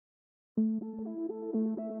You're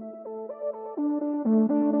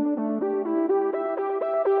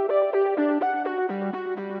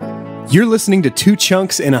listening to Two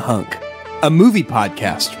Chunks and a Hunk, a movie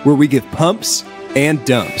podcast where we give pumps and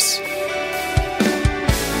dumps.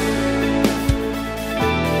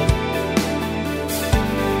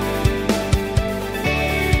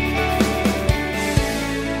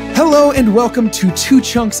 Hello and welcome to Two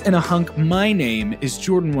Chunks and a Hunk. My name is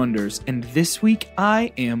Jordan Wonders, and this week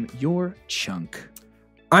I am your chunk.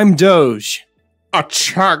 I'm Doge. A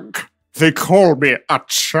chunk. They call me a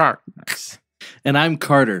chunk. Nice. And I'm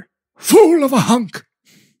Carter. Fool of a hunk.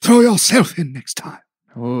 Throw yourself in next time.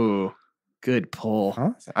 Oh, good pull.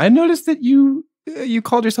 Huh? I noticed that you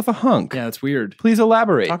called yourself a hunk. Yeah, that's weird. Please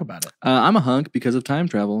elaborate. Talk about it. I'm a hunk because of time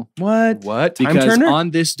travel. What? What? Time Because Turner?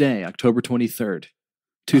 on this day, October 23rd,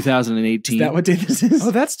 2018, Is that what day this is?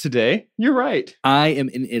 Oh, that's today. You're right. I am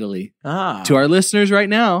in Italy. Ah, To our listeners right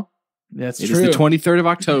now, that's it true. is the 23rd of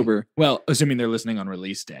October. Well, assuming they're listening on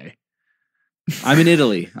release day. I'm in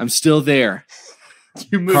Italy. I'm still there.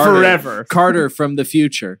 You move Carter, forever. Carter from the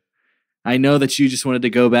future. I know that you just wanted to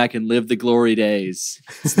go back and live the glory days.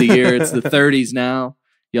 It's the year, it's the 30s now.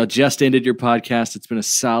 Y'all just ended your podcast. It's been a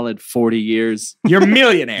solid 40 years. You're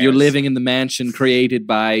millionaires. You're living in the mansion created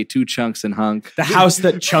by Two Chunks and Hunk. the house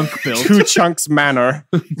that Chunk built. Two Chunks Manor.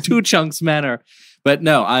 Two Chunks Manor. But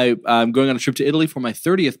no, I'm going on a trip to Italy for my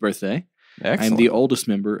 30th birthday. Excellent. I'm the oldest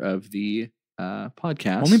member of the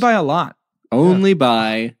podcast. Only by a lot. Only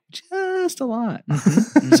by just a lot.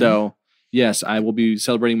 So, yes, I will be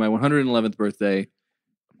celebrating my 111th birthday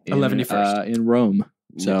in, 111st. In Rome.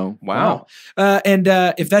 So, Wow. And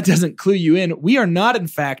if that doesn't clue you in, we are not, in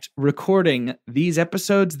fact, recording these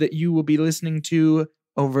episodes that you will be listening to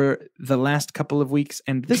over the last couple of weeks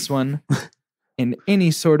and this one in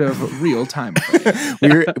any sort of real time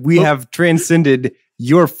frame. We have transcended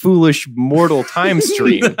your foolish mortal time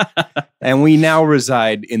stream, and we now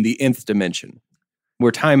reside in the nth dimension,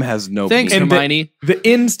 where time has no thanks, meaning. Hermione. The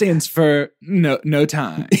N stands for no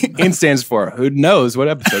time. N stands for who knows what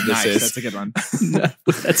episode this Nice, is. that's a good one.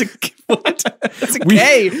 That's a what? That's a We-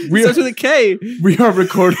 K. we- Starts with a K.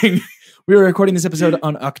 We are recording this episode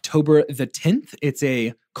on October the 10th. It's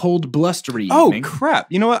a cold, blustery Oh evening. crap!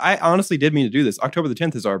 You know what? I honestly did mean to do this. October the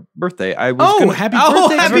 10th is our birthday. I was Happy Oh,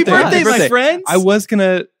 birthday! happy birthday, my birthday. friends. I was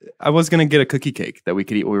gonna get a cookie cake that we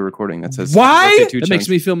could eat while we were recording. That says Why? birthday Two That makes Chunks.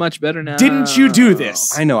 me feel much better now. Didn't you do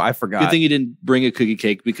this? I know. I forgot. Good thing you didn't bring a cookie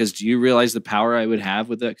cake, because do you realize the power I would have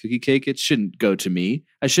with that cookie cake? It shouldn't go to me.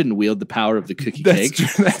 I shouldn't wield the power of the cookie That's cake.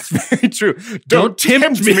 true. That's very true. Don't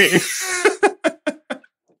tempt me.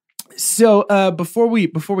 So before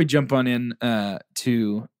we jump on in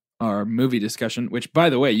to our movie discussion, which, by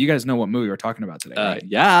the way, you guys know what movie we're talking about today, right?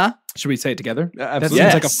 Yeah. Should we say it together? Absolutely.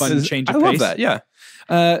 That seems like a Yes. fun change of I love pace. that.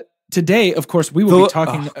 Yeah. Today, of course, we will be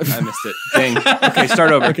talking. I missed it. Dang. Okay,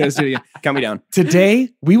 start over. Okay, let's do it again. Count me down.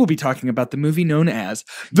 Today, we will be talking about the movie known as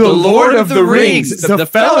The Lord of the Rings, The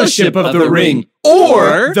Fellowship of the Ring,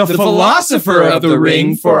 or The Philosopher of the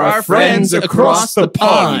Ring for our friends across the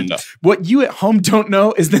pond. What you at home don't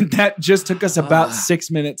know is that just took us about 6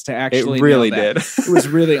 minutes to actually It really nail that. did. It was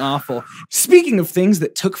really awful. Speaking of things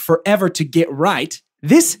that took forever to get right,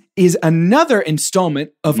 this is another installment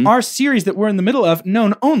of our series that we're in the middle of,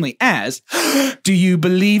 known only as Do You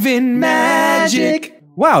Believe in Magic?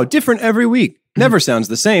 Wow, different every week. Never sounds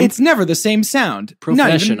the same. It's never the same sound.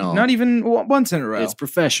 Professional. Not even once in a row. It's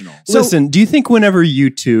professional. So- Listen, do you think whenever you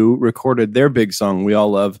two recorded their big song we all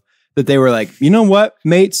love, that they were like, you know what,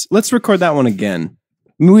 mates, let's record that one again?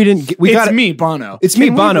 I mean, we didn't. Get, we it's got it. me, Bono. It's Can me,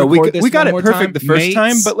 Bono. record this We got one it more perfect time? the first Mates?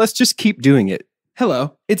 time, but let's just keep doing it.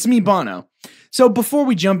 Hello, it's me, Bono. So before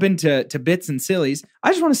we jump into bits and sillies,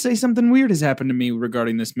 I just want to say something weird has happened to me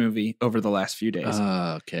regarding this movie over the last few days.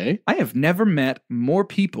 Okay. I have never met more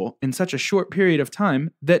people in such a short period of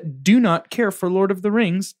time that do not care for Lord of the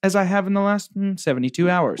Rings as I have in the last 72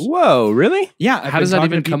 hours. Whoa, really? Yeah. I've How been does that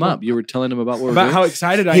talking even to come people up? You were telling them about what about how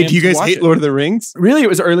excited I Hey, am do you to guys watch hate it. Lord of the Rings? Really, it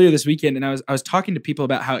was earlier this weekend, and I was talking to people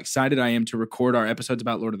about how excited I am to record our episodes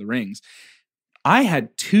about Lord of the Rings. I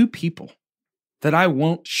had 2 people that I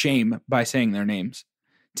won't shame by saying their names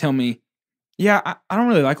tell me, yeah, I don't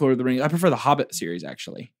really like Lord of the Rings. I prefer the Hobbit series,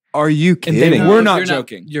 actually. Are you And they kidding? were not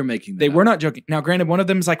joking. You're making that They up. were not joking. Now, granted, one of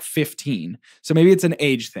them is like 15, so maybe it's an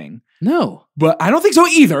age thing. No. But I don't think so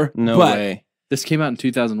either. No but way. This came out in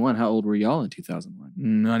 2001. How old were y'all in 2001?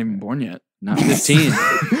 Not even born yet. Not 15.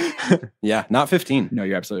 Yeah, not 15. No,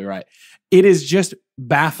 you're absolutely right. It is just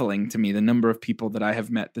baffling to me the number of people that I have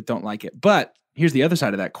met that don't like it. But here's the other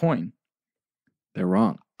side of that coin. They're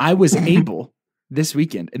wrong. I was able this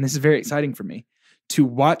weekend, and this is very exciting for me, to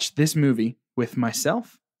watch this movie with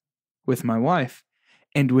myself with my wife,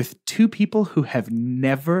 and with two people who have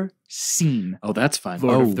never seen Oh, that's fun.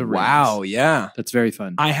 Lord of the Rings. Wow, yeah. That's very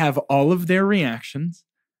fun. I have all of their reactions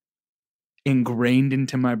ingrained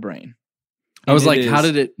into my brain. I was And like, it how is-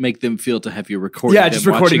 did it make them feel to have you recording? Yeah, them just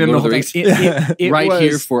recording watching them the Lord whole of thing. Rings? It right was-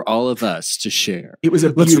 here for all of us to share. It was a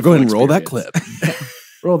Let's beautiful go ahead and roll that experience. clip.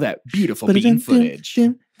 Roll that beautiful bean footage.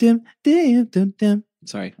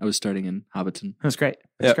 Sorry, I was starting in Hobbiton. That's great.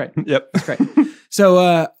 That's great. Yep. That's great.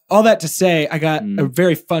 So all that to say, I got Mm. a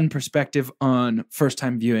very fun perspective on first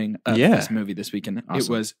time viewing of Yeah. this movie this weekend. It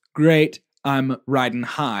Awesome. was great. I'm riding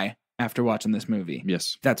high after watching this movie.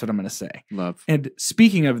 Yes, That's what I'm going to say. love. And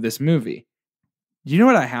speaking of this movie, do you know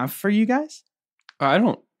what I have for you guys?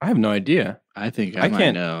 I have no idea. I think I might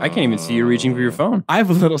can't know. I can't even see you reaching for your phone. I have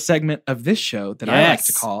a little segment of this show that I like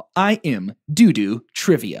to Yes. call I Am Doo-Doo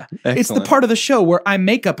Trivia. It's the Excellent. part of the show where I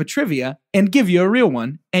make up a trivia and give you a real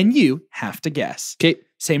one, and you have to guess. Okay.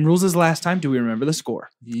 Same rules as last time. Do we remember the score?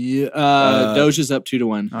 Yeah, Uh, Doge is up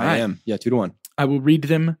 2-1. All I right. am. Yeah, 2-1. I will read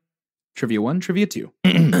them. Trivia 1, Trivia 2.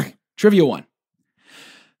 Trivia 1.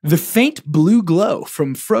 The faint blue glow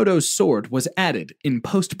from Frodo's sword was added in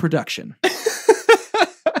post-production.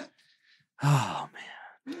 Oh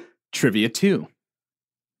man. Trivia 2.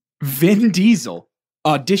 Vin Diesel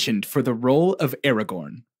auditioned for the role of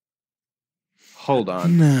Aragorn. Hold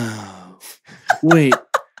on. No. Wait.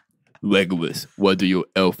 Legolas, what do your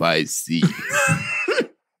elf eyes see?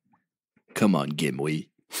 Come on, Gimli.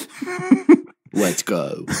 Let's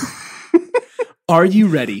go. Are you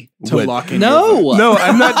ready to What? lock in? No. your vote? No,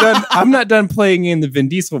 I'm not done. I'm not done playing in the Vin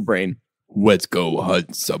Diesel brain. Let's go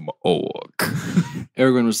hunt some orc.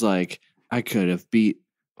 Aragorn was like, I could have beat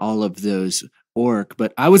all of those orc,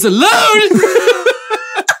 but I was alone.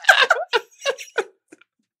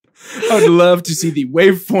 I would love to see the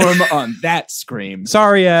waveform on that scream.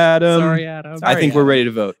 Sorry, Adam. Adam. I think we're ready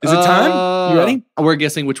to vote. Is it time? You ready? We're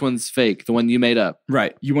guessing which one's fake, the one you made up.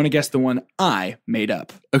 Right. You want to guess the one I made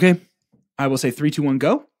up. Okay. I will say 3, 2, 1,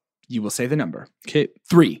 go. You will say the number. Okay.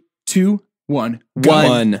 3, 2, 1, go.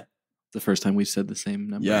 One. The first time we said the same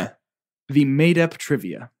number. Yeah. The made up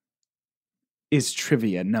trivia is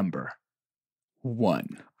trivia number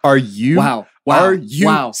 1. Are you? Wow. Are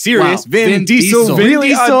you serious? Wow. Vin Diesel Vin really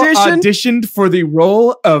Diesel auditioned? auditioned for the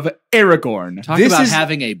role of Aragorn. Talk This about is-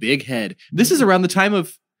 having a big head. This is around the time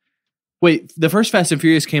of. Wait, the first Fast and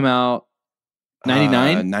Furious came out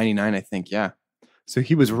 99? 99, I think. Yeah. So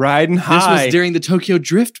he was riding This high. was during the Tokyo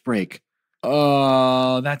Drift break.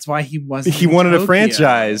 Oh, that's why he wasn't. He in wanted a Tokyo.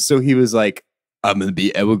 franchise, so he was like, "I'm gonna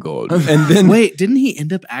be Aragorn." And then Wait, didn't he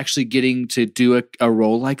end up actually getting to do a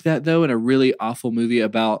role like that though in a really awful movie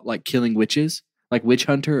about like killing witches, like Witch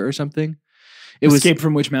Hunter or something? It was Escape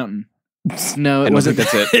from Witch Mountain. no, I it don't wasn't. think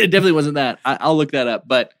that's it definitely wasn't that. I'll look that up.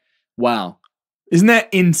 But wow, Isn't that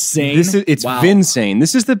insane? it's Wow. Vinsane.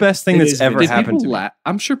 This is the best thing It that's is ever Vin- did happened to people me. laugh?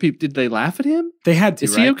 I'm sure people did. They laugh at him? They had to.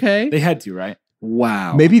 Is right? he okay? They had to, right?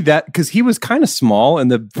 Wow. Maybe that because he was kind of small in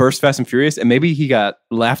the first Fast and Furious, and maybe he got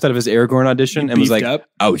laughed out of his Aragorn audition and was Beefed like, up.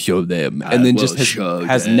 "I'll show them," I and then will just show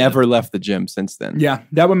has them. never left the gym since then. Yeah,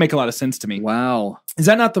 that would make a lot of sense to me. Wow. Is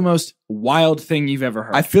that not the most wild thing you've ever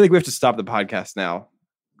heard? I feel like we have to stop the podcast now.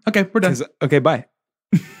 Okay, we're done. 'Cause- Okay, bye.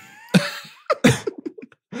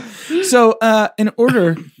 So, in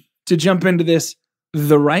order to jump into this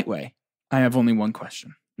the right way, I have only one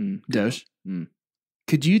question. Doge,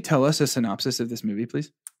 could you tell us a synopsis of this movie,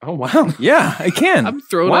 please? Oh wow, yeah, I can. I'm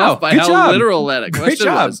thrown Wow, off by good how job. literal that Great question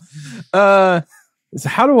job. was. So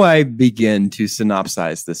how do I begin to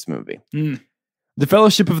synopsize this movie? Mm. The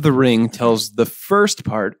Fellowship of the Ring tells the first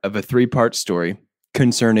part of a 3-part story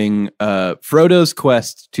concerning Frodo's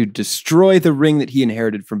quest to destroy the ring that he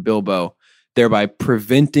inherited from Bilbo, thereby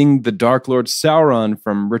preventing the Dark Lord Sauron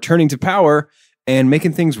from returning to power and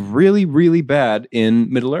making things really, really bad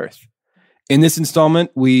in Middle-earth. In this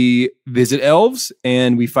installment, we visit elves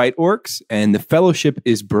and we fight orcs, and the Fellowship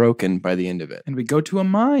is broken by the end of it. And we go to a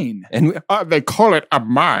mine. And They call it a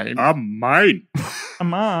mine. A mine. A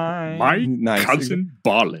mine. My nice. cousin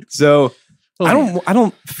Barlet. So Oh, I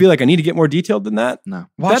don't feel like I need to get more detailed than that. No.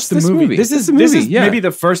 Watch That's the this movie. movie. This That's is the this movie, is yeah. maybe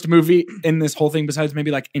the first movie in this whole thing, besides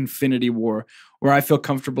maybe like Infinity War, where I feel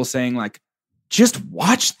comfortable saying like, just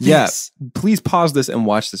watch this. Yes. Please pause this and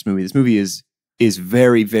watch this movie. This movie is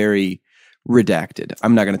very, very redacted.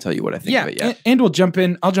 I'm not going to tell you what I think Yeah, of it yet. and we'll jump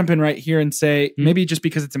in. I'll jump in right here and say maybe just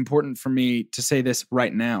because it's important for me to say this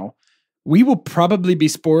right now, we will probably be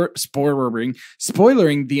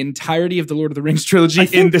spoilering the entirety of the Lord of the Rings trilogy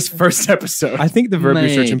in this first episode. I think the verb you're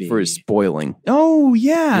searching for Maybe. is spoiling. Oh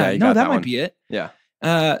Yeah, yeah, you no, got that that might one. be it.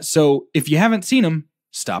 Yeah. So if you haven't seen them,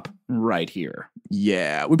 stop right here.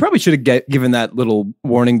 Yeah, we probably should have given that little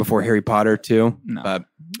warning before Harry Potter too. No. But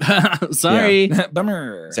Sorry.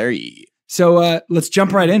 Bummer. sorry. So let's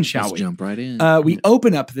jump right in, shall Let's we? jump right in. We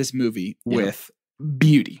open up this movie Yeah. with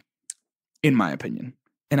beauty, in my opinion.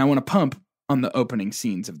 And I want to pump on the opening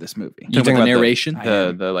scenes of this movie. You talking about the narration? I The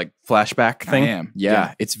am. the like flashback thing. I am.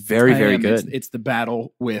 Yeah, it's very I very am. good. It's the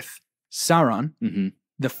battle with Sauron. Mm-hmm.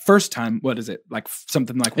 The first time, what is it? Like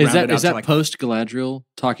something like Is rounded that out is to that like post Galadriel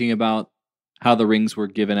talking about how the rings were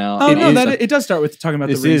given out? Oh It no, is- it does start with talking about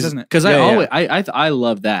the This rings, is- doesn't it? Because Yeah, I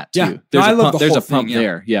love that too. Yeah. There's No, I a love pump, the there's whole a pump thing, yeah.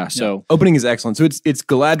 there. Yeah. So Opening is excellent. So it's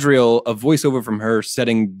Galadriel, a voiceover from her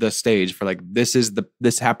setting the stage for like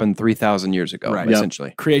this happened 3,000 years ago, Right. Yep.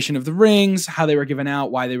 essentially. Creation of the rings, how they were given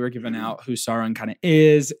out, why they were given out, who Sauron kind of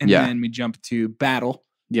is, and Yeah. then we jump to battle.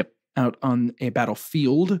 Yep. Out on a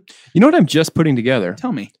battlefield. You know what I'm just putting together?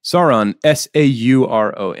 Tell me. Sauron,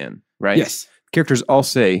 Sauron, right? Yes. Characters all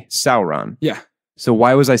say Sauron. Yeah. So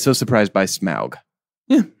why was I so surprised by Smaug?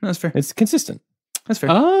 Yeah, that's fair. It's consistent. That's fair.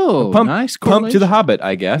 oh, Pump- nice Pump to the correlation. Hobbit,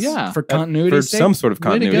 I guess. Yeah. For Uh, continuity for sake, some sort of Way to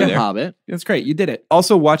continuity go, there. Hobbit. that's great. You did it.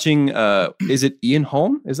 Also watching, is it Ian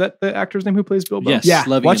Holm? Is that the actor's name who plays Bilbo? Yes. Yeah.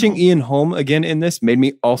 Love Watching Ian Ian Holm again in this made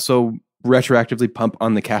me also retroactively pump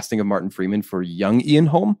on the casting of Martin Freeman for young Ian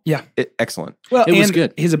Holm. Yeah. Excellent. Well, It was and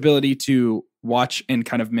good. his ability to watch and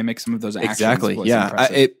kind of mimic some of those actions. Exactly. was Yeah.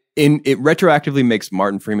 impressive. It retroactively makes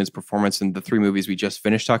Martin Freeman's performance in the three movies we just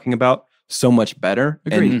finished talking about so much better,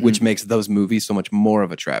 Agreed. and which makes those movies so much more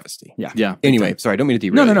of a travesty. Holm. Yeah. Anyway, sorry, I don't mean to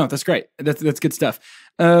derail. No. That's great. That's good stuff.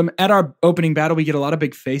 At our opening battle, we get a lot of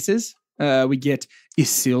big faces. We get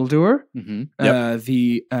Isildur, Mm-hmm.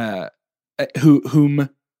 whom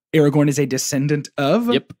Aragorn is a descendant of.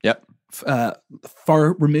 Yep.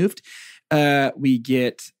 Far removed. We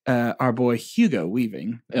get our boy Hugo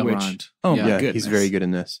Weaving, which Elrond. oh Yeah. my Yeah, goodness, he's very good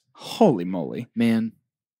in this. Holy moly! Man,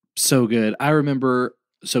 so good. I remember,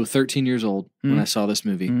 13 years old when I saw this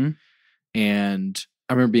movie, Mhm. and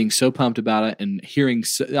I remember being so pumped about it and hearing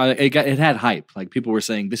it had hype. Like people were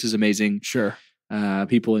saying, "This is amazing." Sure.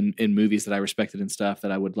 People in movies that I respected and stuff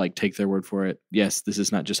that I would like take their word for it. Yes, this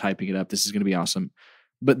is not just hyping it up. This is going to be awesome.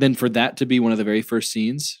 But then for that to be one of the very first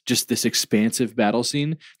scenes, just this expansive battle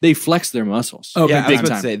scene, they flex their muscles. Oh, Yeah, I big was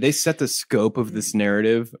about time. to say they set the scope of this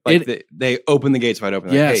narrative. Like they open the gates wide open.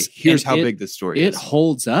 Like, Yes, hey, here's and how it- big this story It is.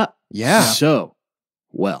 holds up Yeah. so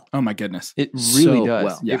well. Oh my goodness. It really So does.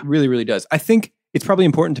 well. Yeah. It really, really does. I think it's probably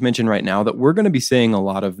important to mention right now that we're going to be saying a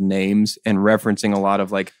lot of names and referencing a lot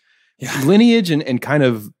of like Yeah. lineage and kind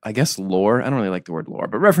of, I guess, lore. I don't really like the word lore,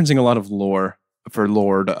 but referencing a lot of lore for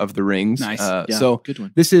Lord of the Rings. Nice. Yeah, So good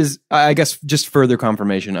one. this is, I guess, just further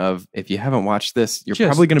confirmation of if you haven't watched this, you're Just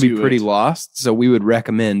probably going to be do pretty it. lost. So we would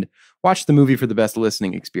recommend watch the movie for the best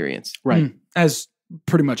listening experience. Right. As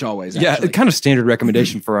pretty much always. Yeah, actually. kind of standard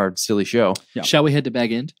recommendation for our silly show. Yeah. Shall we head to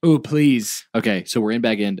Bag End? Oh, please. Okay, so we're in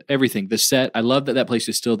Bag End. Everything, the set. I love that place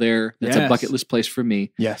is still there. That's a Yes. bucket list place for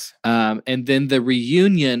me. Yes. And then the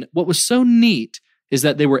reunion. What was so neat is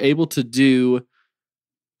that they were able to do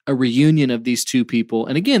a reunion of these two people.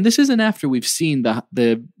 And again, this isn't after we've seen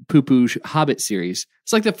the Poo Poo Hobbit series.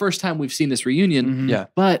 It's like the first time we've seen this reunion. Mhm. Yeah.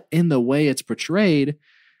 But in the way it's portrayed,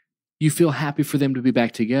 you feel happy for them to be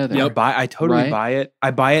back together. I totally Right? buy it. I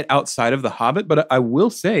buy it outside of The Hobbit, but I will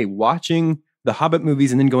say, watching the Hobbit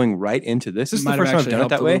movies and then going right into this is the Might have first time I've actually done it helped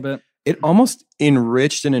that a way. little bit. It almost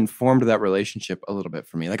enriched and informed that relationship a little bit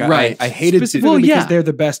for me. Like Right. I hated to, Specifically Well, because yeah. they're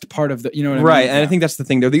the best part of the, you know what I mean? right, and Yeah. I think that's the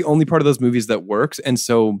thing. They're the only part of those movies that works, and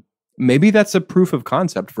so maybe that's a proof of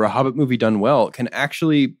concept for a Hobbit movie done well. It can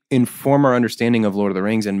actually inform our understanding of Lord of the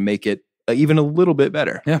Rings and make it even a little bit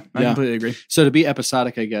better. Yeah, I Yeah. completely agree. So to be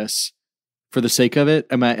episodic, I guess, for the sake of it,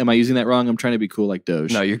 am I using that wrong? I'm trying to be cool like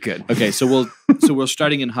Doge. No, you're good. Okay, so we're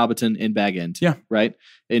starting in Hobbiton in Bag End. Yeah. Right.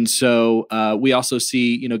 And so we also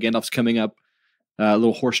see, Gandalf's coming up, a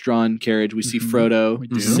little horse-drawn carriage. We see Mhm. Frodo We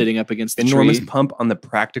do. sitting up against the Enormous tree. pump on the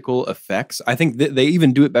practical effects. I think they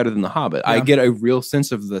even do it better than The Hobbit. I Yeah. get a real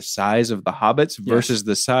sense of the size of the hobbits versus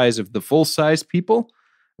the size of the full-size people.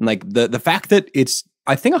 And like the fact that it's,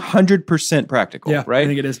 I think, 100% practical, Yeah, right? I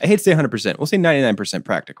think it is. I hate to say 100%. We'll say 99%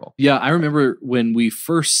 practical. Yeah, I remember when we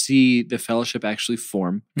first see the Fellowship actually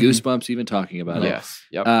form, Mhm. goosebumps even talking about it. Yes.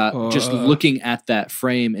 Yep. Just looking at that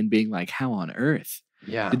frame and being like, how on earth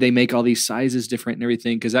yeah. did they make all these sizes different and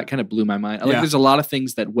everything? Because that kind of blew my mind. Like, Yeah. there's a lot of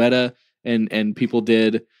things that Weta and people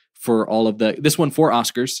did for all of this one for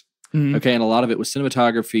Oscars. Mhm. Okay, and a lot of it was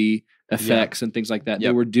cinematography, effects, and things like that. They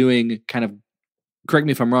Yep. were doing kind of, correct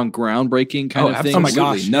me if I'm wrong, groundbreaking kind of things. Oh my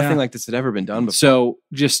gosh, Nothing yeah. like this had ever been done before. So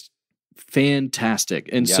just fantastic.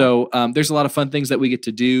 And Yeah. so there's a lot of fun things that we get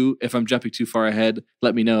to do. If I'm jumping too far ahead,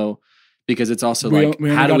 let me know, because it's also we like,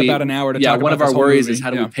 only how do got we? about an hour to Yeah, talk one about of our this whole worries movie. is how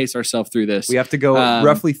do Yeah. we pace ourselves through this? We have to go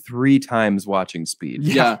roughly 3 times watching speed.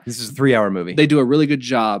 Yeah. This is a 3-hour movie. They do a really good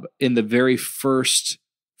job in the very first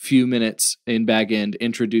few minutes in Bag End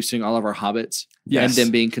introducing all of our hobbits Yes. and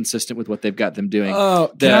them being consistent with what they've got them doing.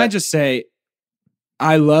 Oh, can I just say,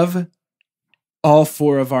 I love all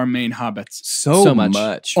 4 of our main hobbits. so much.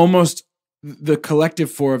 much. Almost the collective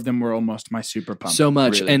 4 of them were almost my super pump. So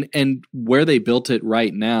much. really. And where they built it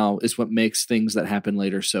right now is what makes things that happen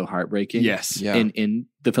later so heartbreaking. yes. Yeah. In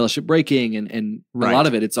the fellowship breaking and Right. a lot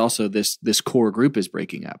of it, it's also this core group is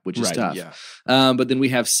breaking up, which is Right, tough. Yeah. But then we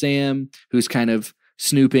have Sam, who's kind of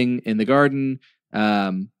snooping in the garden.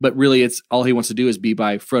 But really it's all he wants to do is be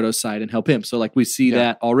by Frodo's side and help him. So like we see Yeah.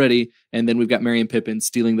 that already. And then we've got Merry and Pippin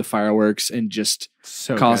stealing the fireworks and just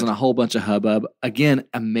So causing good. a whole bunch of hubbub. Again,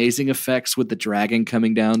 amazing effects with the dragon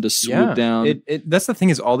coming down to swoop down. That's the thing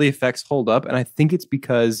is all the effects hold up, and I think it's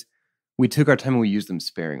because we took our time and we used them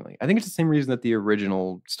sparingly. I think it's the same reason that the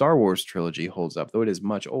original Star Wars trilogy holds up, though it is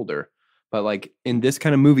much older. But like in this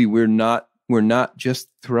kind of movie, we're not just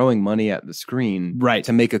throwing money at the screen Right.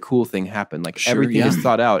 to make a cool thing happen. Like Sure, everything yeah. is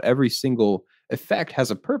thought out. Every single effect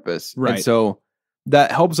has a purpose. Right. And so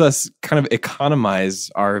that helps us kind of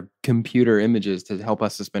economize our computer images to help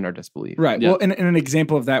us suspend our disbelief. Right. Yeah. Well, and an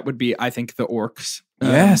example of that would be, I think, the orcs.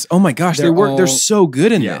 Yes. Oh my gosh, they're they're all- so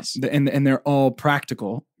good in Yeah. this. And they're all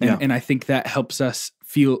practical. And, Yeah. and I think that helps us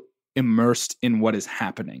feel immersed in what is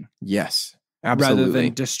happening Yes. Absolutely. rather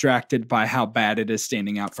than distracted by how bad it is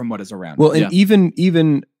standing out from what is around. Well, us. and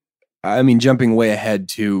even I mean, jumping way ahead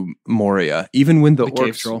to Moria, even when the The orcs,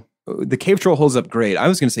 cave troll. the cave troll holds up great. I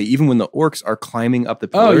was going to say, even when the orcs are climbing up the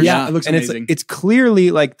Oh, pillars, yeah. It looks and amazing. it's clearly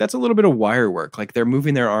like that's a little bit of wire work. Like they're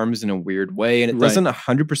moving their arms in a weird way, and it Right. doesn't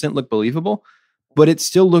 100% look believable, but it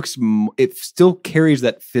still looks, it still carries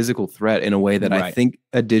that physical threat in a way that I Right. think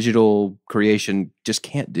a digital creation just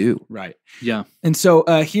can't do. Right. Yeah. And so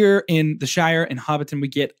here in the Shire and Hobbiton, we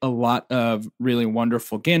get a lot of really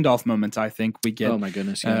wonderful Gandalf moments. I think we get, Oh my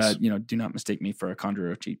goodness. Yes. do not mistake me for a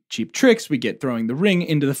conjurer of cheap tricks. We get throwing the ring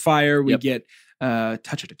into the fire. We Yep. get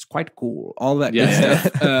touch it. It's quite cool. All that Yeah.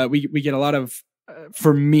 good stuff. We get a lot of,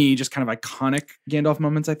 for me, just kind of iconic Gandalf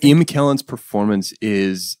moments. I think. Ian McKellen's performance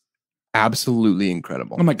is absolutely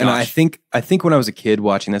incredible. Oh my And I gosh. think when I was a kid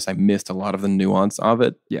watching this, I missed a lot of the nuance of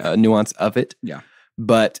it. Yeah. Nuance of it. Yeah.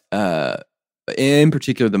 But in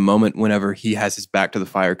particular, the moment whenever he has his back to the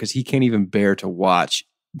fire, because he can't even bear to watch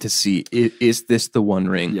to see is this the One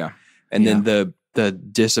Ring? Yeah. And then the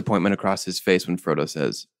disappointment across his face when Frodo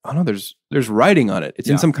says, "Oh no, there's writing on it. It's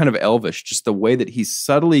Yeah. in some kind of Elvish." Just the way that he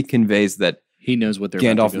subtly conveys that he knows what they're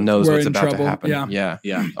about Gandalf to go knows We're what's in about trouble. to happen. Yeah. Yeah.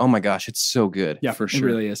 Yeah. Oh my gosh, it's so good. Yeah, for It sure.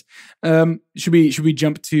 really is. Should we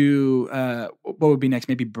jump to what would be next?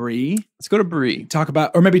 Maybe Bree. Let's go to Bree. Talk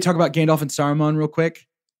about Gandalf and Saruman real quick.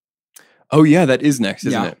 Oh yeah, that is next,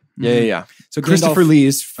 isn't Yeah. it? Yeah, yeah, yeah. So Christopher Gandalf- Lee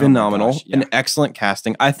is Oh my phenomenal. gosh, yeah. An excellent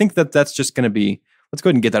casting. I think that's just going to be. Let's go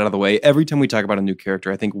ahead and get that out of the way. Every time we talk about a new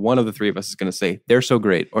character, I think one of the three of us is going to say they're so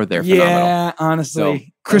great or they're phenomenal. Yeah, So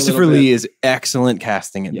honestly, Christopher Lee is excellent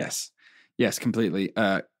casting in this. Yes, completely.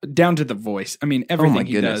 Down to the voice. I mean, everything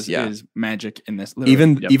he goodness, does yeah. is magic in this.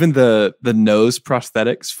 Literally. Even the nose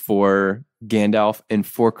prosthetics for Gandalf and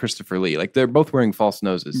for Christopher Lee, like they're both wearing false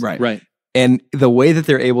noses, right. Right. And the way that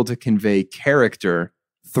they're able to convey character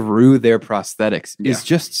through their prosthetics Yeah. is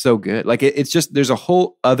just so good. Like it's just there's a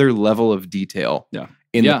whole other level of detail. Yeah.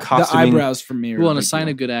 In Yeah. the The costuming. eyebrows for me. Are Well, and a big sign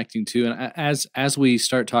deal. of good acting too. And as we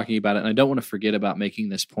start talking about it, and I don't want to forget about making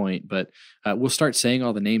this point, but we'll start saying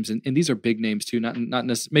all the names, and these are big names too. Not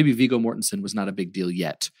necessarily. Maybe Viggo Mortensen was not a big deal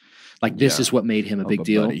yet. Like this Yeah. is what made him a Oh, big but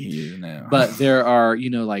deal. buddy, he is now. But there are,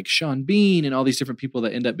 like Sean Bean and all these different people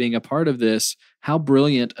that end up being a part of this. How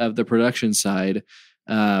brilliant of the production side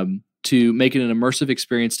to make it an immersive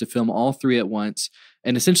experience to film all three at once.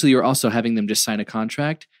 And essentially, you're also having them just sign a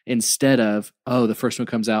contract instead of, oh, the first one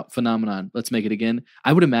comes out, phenomenon, let's make it again.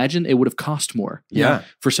 I would imagine it would have cost more Yeah.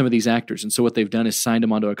 for some of these actors. And so what they've done is signed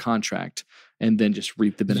them onto a contract and then just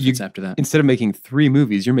reap the benefits after that. Instead of making 3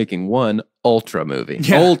 movies, you're making one ultra movie.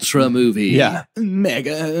 Yeah. Ultra movie. Yeah.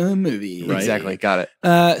 mega movie. Right. Exactly. Got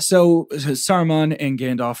it. So Saruman and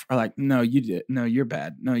Gandalf are like, no, you did. No, you're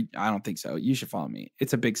bad. No, I don't think so. You should follow me.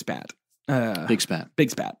 It's a big spat. Big spat. Big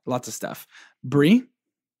spat. Lots of stuff. Bree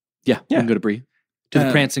Yeah. We Yeah. can go to Bree. To the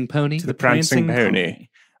Uh, prancing pony. to the Prancing prancing Pony.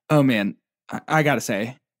 Oh man, I gotta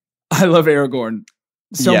say, I love Aragorn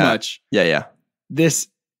so Yeah. much. Yeah. Yeah.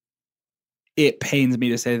 It pains me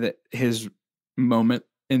to say that his moment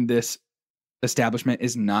in this establishment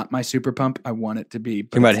is not my super pump. I want it to be.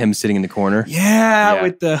 but Talking about it's- him sitting in the corner. Yeah, Yeah.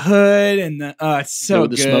 with the hood and the it's so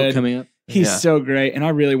with the good. smoke coming up. He's Yeah. so great. And I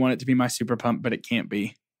really want it to be my super pump, but it can't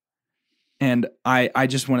be. And I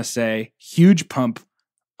just want to say huge pump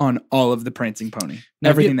on all of the prancing pony. Now,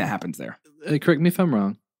 Everything that happens there. Correct me if I'm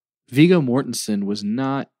wrong. Viggo Mortensen was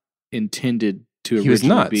not intended to He was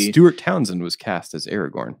originally not. be. Stuart Townsend was cast as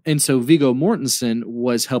Aragorn. And so Viggo Mortensen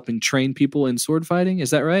was helping train people in sword fighting. Is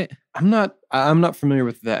that right? I'm not familiar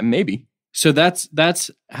with that. Maybe. So that's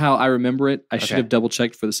how I remember it. I should Okay. have double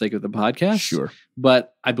checked for the sake of the podcast. Sure.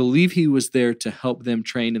 But I believe he was there to help them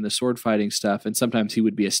train in the sword fighting stuff, and sometimes he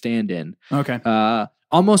would be a stand-in. Okay.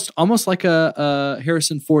 Almost like a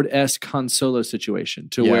Harrison Ford-esque Han Solo situation,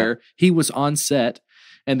 to Yeah. where he was on set,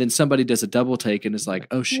 and then somebody does a double take and is like,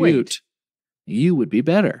 "Oh shoot, Wait. you would be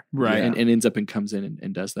better," Right. And ends up and comes in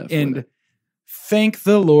and does that. For And them. thank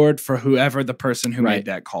the Lord for whoever the person who Right. made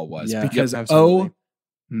that call was. Yeah. Because, Yep, absolutely. oh,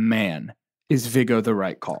 man, is Viggo the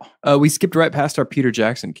right call? We skipped right past our Peter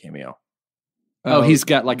Jackson cameo. he's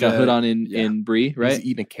got like a the- hood on yeah. in Brie, right? He's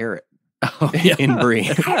eating a carrot Oh, yeah. in Brie,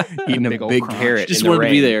 eating a Big big, old crunch. carrot. Just in the wanted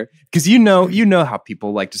to be rain. there. Because you know how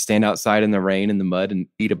people like to stand outside in the rain and the mud and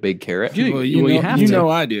eat a big carrot. You- Well, you well, you know, have you to. know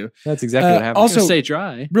I do. That's exactly what happened. also- Also, stay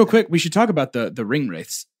dry. Real quick, we should talk about the ring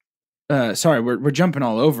wraiths. Sorry, we're jumping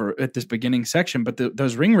all over at this beginning section, but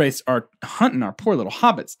those ring wraiths are hunting our poor little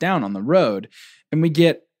hobbits down on the road, and we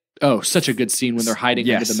get Oh, such a good scene when they're hiding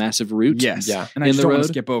Yes. under the massive root. yes, Yeah. and I In just the don't want road?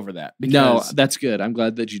 to skip over that. No, Because that's good. I'm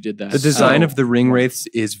glad that you did that. the design So- of the ring wraiths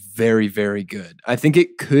is very, very good. I think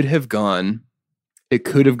it could have gone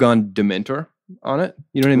Dementor on it.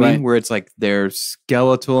 You know what I mean? Right. Where it's like they're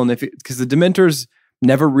skeletal and because the Dementors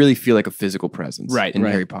never really feel like a physical presence Right, in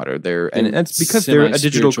right. Harry Potter. They're And that's because they're a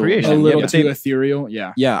digital semi-spiritual. creation. a little Yeah, but too they- ethereal.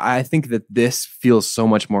 Yeah, yeah, I think that this feels so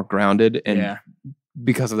much more grounded and yeah.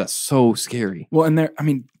 because of that, so scary. Well,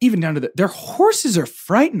 and even down to their horses are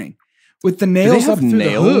frightening with the Do nails they up have through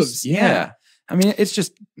nails? the hooves. Yeah. I mean, it's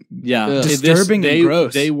just Yeah, Ugh. Disturbing and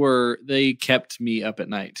gross. They kept me up at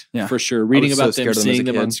night. Yeah. For sure. Reading was so about them, scared of them as a seeing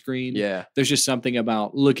them on kid. screen. Yeah. There's just something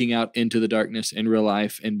about looking out into the darkness in real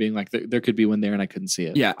life and being like, there could be one there and I couldn't see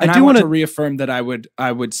it. yeah. I And I, do want wanna- to reaffirm that I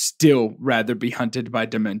would still rather be hunted by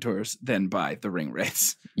Dementors than by the ring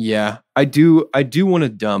wraiths. Yeah. I do want to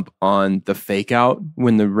dump on the fake out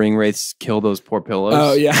when the ring wraiths kill those poor pillows.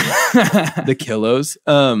 Oh yeah, The killos.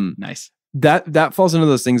 nice. That falls into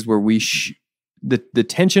those things where the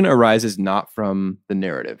tension arises not from the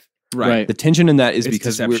narrative. Right. The tension in that is It's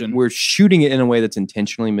because deception. we're shooting it in a way that's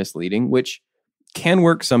intentionally misleading, which can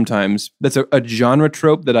work sometimes. That's a genre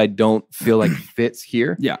trope that I don't feel like fits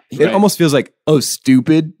here. Yeah, It almost feels like, oh,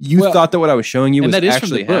 stupid. You Well, thought that what I was showing you And was that is from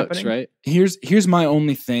actually the books, happening. right? here's my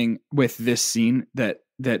only thing with this scene that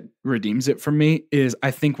redeems it for me is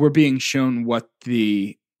I think we're being shown what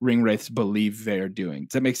the ring wraiths believe they are doing.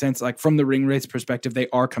 Does that make sense? Like from the ring wraiths perspective, they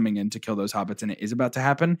are coming in to kill those hobbits and it is about to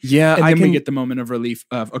happen. Yeah, And I then we can- get the moment of relief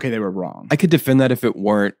of, okay, they were wrong. I could defend that if it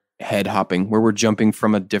weren't head hopping, where we're jumping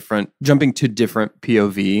to different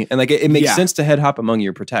POV, and like it makes Yeah. sense to head hop among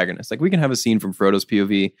your protagonists. Like we can have a scene from Frodo's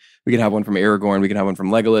POV, we can have one from Aragorn, we can have one from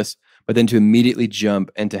Legolas, but then to immediately jump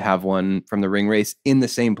and to have one from the ring race in the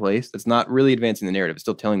same place, that's not really advancing the narrative. It's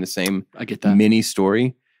still telling the same I get that. mini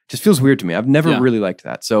story. Just feels weird to me. I've never Yeah. really liked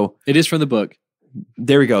that. So It is from the book.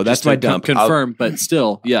 there we go. That's Just to my dump. I'll- Confirm, but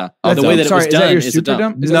still, yeah. I'll The way that dump. it was Sorry, is that done your is a super dump.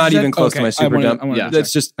 dump? Is that what Not you even said? close to Okay, my I super wanted- dump. I wanted to That's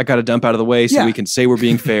check. just I got to dump out of the way so Yeah. we can say we're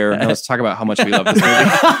being fair. Now let's talk about how much we love this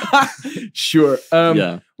movie. Sure.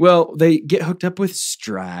 Yeah. Well, they get hooked up with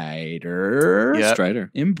Strider Yeah.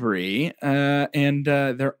 Strider. and Bree, and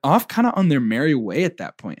they're off kind of on their merry way at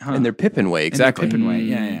that point, huh? In their Pippin way, In their exactly. Pippin way.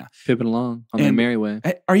 Yeah, yeah. Pippin along on their And- merry way.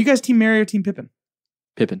 Hey, are you guys Team Mary or Team Pippin?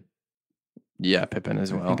 Pippin. Yeah, Pippin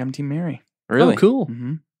as I well. think I'm Team Mary. Really? Oh, cool.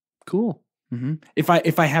 Mm-hmm. Cool. Mm-hmm.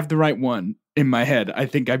 If I have the right one in my head, I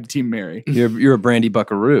think I'm Team Mary. You're a Brandy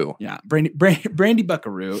Buckaroo. Yeah, Brandy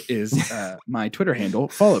Buckaroo is my Twitter handle.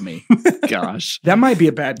 Follow me. Gosh. That might be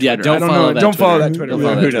a bad Yeah, Twitter. don't I don't follow know. that Don't follow Twitter. that Twitter. Don't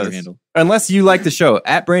follow Who that Twitter does? handle. Unless you like the show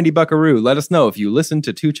at Brandy Buckaroo, let us know if you listen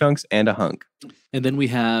to 2 Chunks and a Hunk. And then we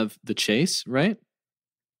have the chase, right?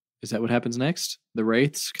 Is that what happens next? The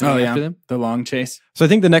wraiths coming Oh yeah, after them? the long chase. So I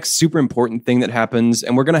think the next super important thing that happens,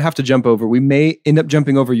 and we're gonna have to jump over. We may end up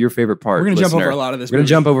jumping over your favorite part. We're gonna jump listener. over a lot of this. We're gonna movie.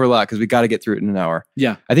 jump over a lot because we got to get through it in an hour.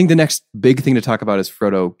 Yeah. I think the next big thing to talk about is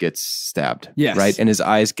Frodo gets stabbed. Yes. Right, and his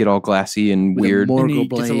eyes get all glassy and With a weird. mor- And he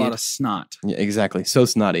Morgul gets a lot blade. of snot. Yeah, exactly. So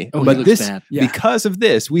snotty. Oh, he but looks this, bad. Yeah. because of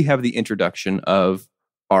this, we have the introduction of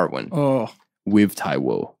Arwen Oh, with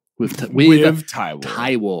Tywoo. With Tywoo.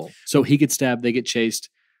 Tywoo. So he gets stabbed, they get chased.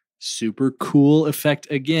 Super cool effect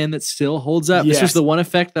again that still holds up. This was Yes. the one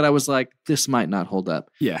effect that I was like, this might not hold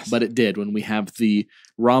up. Yes, But it did when we have the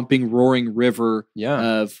romping, roaring river Yeah.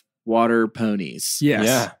 of water ponies. Yes.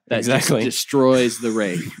 Yeah, That exactly. just destroys the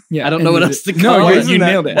ring. Yeah. I don't and know what the- else to No, call Why it. isn't you that-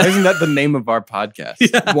 nailed it. Why isn't that the name of our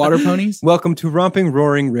podcast? Water ponies? Welcome to Romping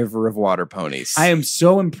Roaring River of Water Ponies. I am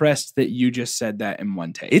so impressed that you just said that in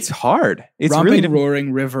one take. It's hard. It's Romping, really difficult.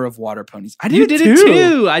 roaring river of water ponies. I did You it did too. it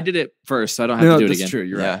too. I did it first, so I don't have No, to do it that's again. true.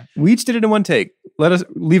 You're right. Yeah, we each did it in one take. Let us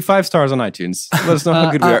leave 5 stars on iTunes. Let us know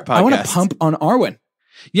how good we are at podcasts. I want to pump on Arwen.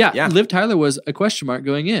 Yeah, Yeah. Liv Tyler was a question mark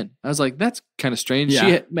going in. I was like, that's kind of strange.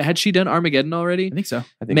 Yeah. Had she done Armageddon already? I think so.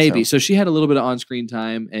 I think Maybe. so. So she had a little bit of on-screen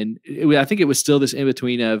time, and I think it was still this in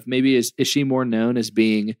between of maybe is she more known as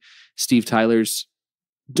being Steve Tyler's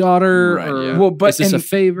daughter, Right, or yeah. Well, but is this a and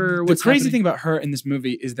favor? The What's crazy happening? thing about her in this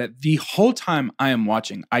movie is that the whole time I am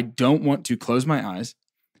watching, I don't want to close my eyes.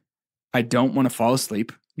 I don't want to fall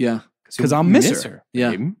asleep. Yeah, 'Cause I'll you miss her.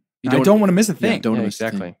 Yeah. babe. I don't want to miss a Yeah, thing. don't Yeah, miss the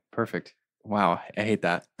thing. exactly. Perfect. Wow, I hate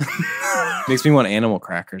that. Makes me want animal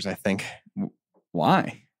crackers. I think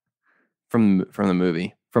Why? from the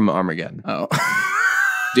movie from Armageddon. Oh.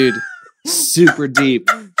 dude. Super deep.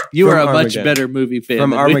 You From are a much Armageddon. better movie fan From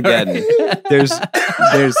than we are. Armageddon.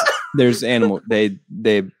 There's animal. They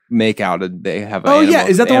make out. And they have. Oh, yeah. animal-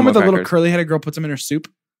 Is that the one where animal the little crackers. curly headed girl puts them in her soup?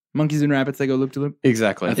 Monkeys and rabbits, they go loop to loop.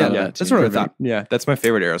 Exactly. I thought yeah, that That's too. what I thought. Yeah, that's my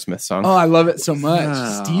favorite Aerosmith song. Oh, I love it so much.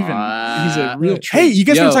 Ah. Steven. He's a real treat. Hey, you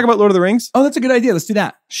guys want Yo. to talk about Lord of the Rings? Oh, that's a good idea. Let's do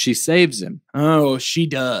that. She saves him. Oh, she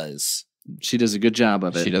does. She does a good job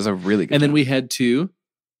of it. She does a really good. And then job. we head to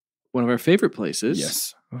one of our favorite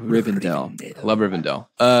places. Rivendell. I love Rivendell.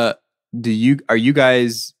 Are you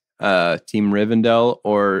guys Team Rivendell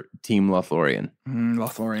or Team Lothlorien?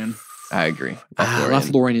 Lothlorien. I agree.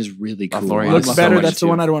 Lothlorien is really cool. Lothlorien I Looks so love better. much That's the too.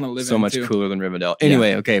 one I'd want to live So in. much too. cooler than Rivendell.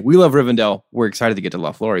 Anyway, okay, we love Rivendell. We're excited to get to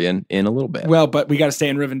Lothlorien in a little bit. Well, but we got to stay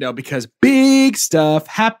in Rivendell because big stuff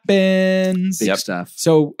happens. Big Yep. stuff.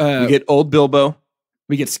 So we get old Bilbo,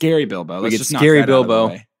 we get scary Bilbo. We Let's get just knock scary that out of the Bilbo.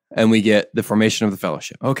 way. and we get the formation of the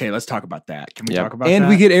Fellowship. Okay, let's talk about that. Can we Yep. talk about and that?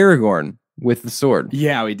 we get Aragorn with the sword.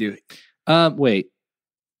 Yeah, we do. Wait.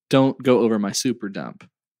 Don't go over my super dump.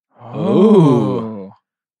 Oh.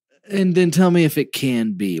 And then tell me if it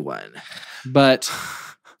can be one. But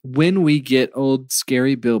when we get old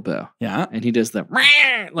scary Bilbo Yeah. and he does the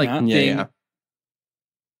like Yeah. thing, Yeah.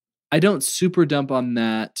 I don't super dump on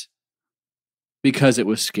that because it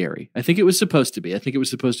was scary. I think it was supposed to be. I think it was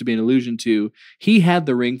supposed to be an allusion to he had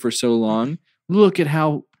the ring for so long. Look at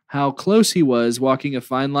how close he was, walking a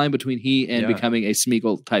fine line between he and Yeah. becoming a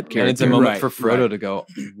Smeagol type And it's a character. moment Right, for Frodo right. to go,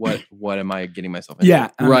 what am I getting myself into? Yeah.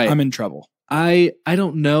 Right. I'm in trouble. I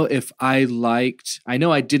don't know if I liked. I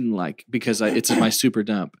know I didn't like because it's my super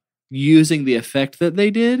dump using the effect that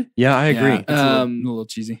they did Yeah, I agree. Yeah, it's a Um, little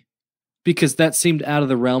cheesy. because that seemed out of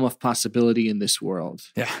the realm of possibility in this world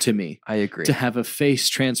Yeah. to me. I agree. To have a face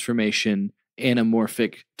transformation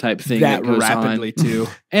anamorphic type thing that, That goes rapidly on, too.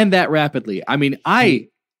 and that rapidly. I mean, I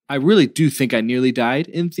really do think I nearly died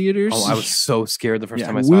in theaters. Oh, I was so scared the first Yeah.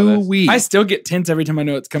 time I saw this. Woo-wee. I still get tense every time I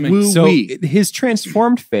know it's coming. Woo. So Wee. his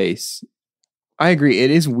transformed face, I agree. It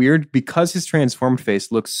is weird because his transformed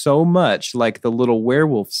face looks so much like the little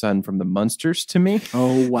werewolf son from the Munsters to me.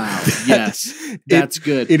 Oh wow! Yes, that's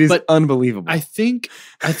good. It is But unbelievable. I think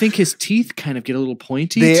his teeth kind of get a little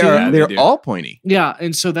pointy. they too. are they they're do. all pointy. Yeah,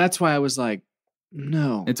 and so that's why I was like,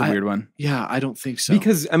 no, It's a weird one. Yeah, I don't think so.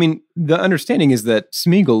 Because I mean, the understanding is that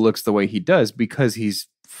Smeagol looks the way he does because he's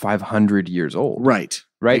 500 years old. right,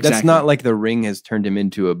 Right? That's exactly. not like the ring has turned him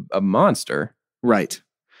into a monster. right.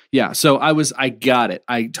 Yeah, so I got it.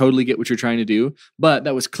 I totally get what you're trying to do, but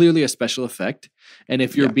that was clearly a special effect. And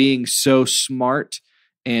if you're Yeah. being so smart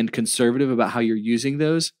and conservative about how you're using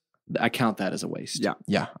those, I count that as a waste. Yeah.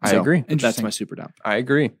 Yeah, I So, agree. That's Interesting. my super dump. I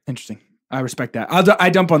agree. Interesting. I respect that. I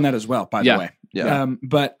dump on that as well, by Yeah. the way. Yeah.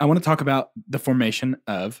 But I want to talk about the formation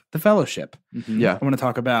of the Fellowship. Mhm. Yeah. I want to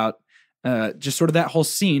talk about just sort of that whole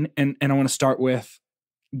scene, and I want to start with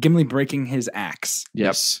Gimli breaking his axe.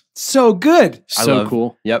 Yes. So good, I So love-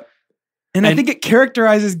 cool. Yep. and I And- think it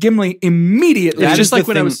characterizes Gimli immediately. It's That just is the like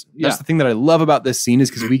when I thing- was- That's yeah. the thing that I love about this scene is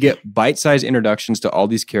because we get bite-sized introductions to all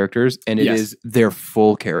these characters, and it Yes. is their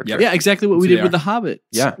full character. Yeah, exactly what we So did they with are. the Hobbit.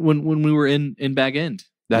 Yeah. When we were in Bag End.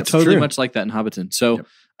 That's totally true. much like that in Hobbiton. So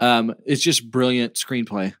it's just brilliant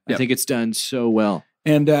screenplay. I Yep. think it's done so well.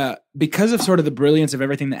 And because of sort of the brilliance of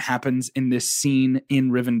everything that happens in this scene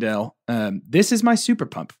in Rivendell, this is my super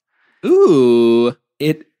pump. Ooh.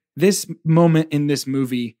 This moment in this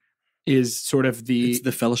movie is sort of It's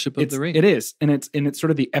the Fellowship of the Ring. It is, and it's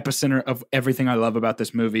sort of the epicenter of everything I love about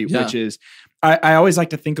this movie, Yeah. which is I always like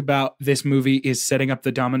to think about this movie is setting up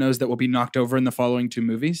the dominoes that will be knocked over in the following two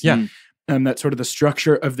movies. Yeah. That sort of the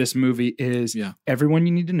structure of this movie is Yeah. everyone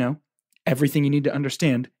you need to know, everything you need to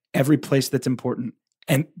understand, every place that's important,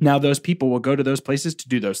 And now those people will go to those places to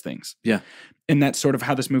do those things. Yeah. And that's sort of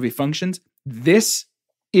how this movie functions. This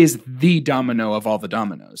is the domino of all the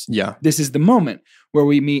dominoes. Yeah. This is the moment where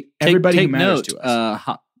we meet everybody take who matters note, to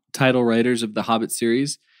us. Title writers of the Hobbit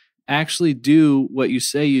series actually do what you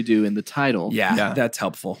say you do in the title. Yeah, that's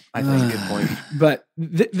helpful. I think. Good point. But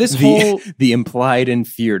this whole The implied and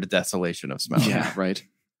feared desolation of Smaug. Yeah, right.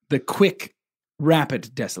 the quick,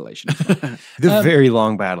 rapid desolation. The very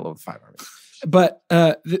long battle of the Five Armies. But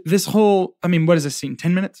this whole, I mean, what is this scene?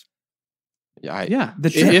 10 minutes? Yeah. Yeah, The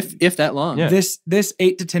trip- if that long. Yeah. This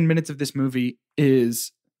 8 to 10 minutes of this movie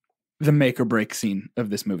is the make or break scene of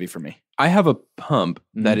this movie for me. I have a pump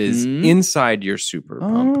that is Mhm. inside your super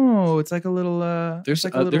pump. Oh, it's like a little. There's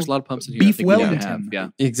like a lot of pumps in here. beef I think we need to Wellington. have. Yeah.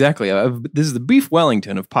 Exactly. This is the Beef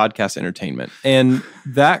Wellington of podcast entertainment. And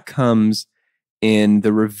that comes in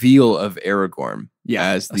the reveal of Aragorn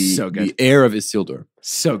as so good. the heir of Isildur.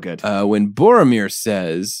 So good. When Boromir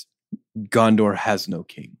says Gondor has no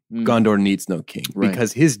king. Mm. Gondor needs no king Right.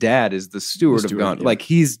 because his dad is the steward, The steward, of Gondor. yeah. Like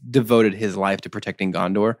he's devoted his life to protecting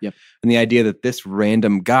Gondor. Yep. And the idea that this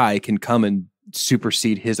random guy can come and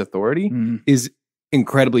supersede his authority Mhm. is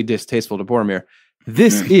incredibly distasteful to Boromir.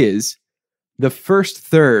 This is the first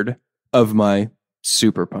third of my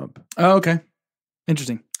super pump. Oh, okay.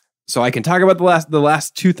 Interesting. So I can talk about the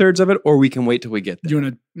last 2/3 of it, or we can wait till we get there.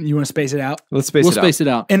 You want to space it out? Let's space We'll it out. space it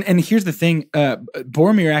out. And here's the thing.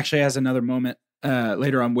 Boromir actually has another moment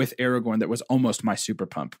later on with Aragorn that was almost my super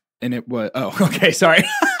pump. And it was, okay, sorry.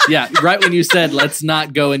 Yeah, right when you said let's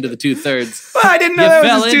not go into the 2/3, I didn't know you that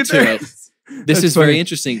fell was his into it. 2/3. This That's is funny. very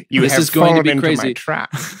interesting. This is going to be crazy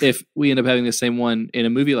trap. if we end up having the same one in a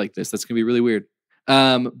movie like this. That's going to be really weird.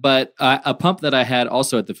 But a pump that I had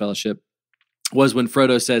also at the Fellowship was when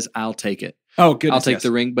Frodo says, "I'll take it. Oh, goodness. I'll take yes.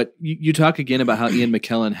 the ring." But you talk again about how Ian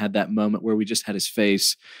McKellen had that moment where we just had his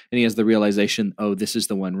face and he has the realization, oh, this is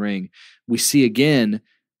the one ring. We see again,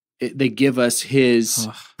 they give us his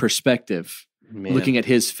perspective, looking at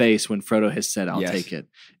his face when Frodo has said, "I'll Yes. take it."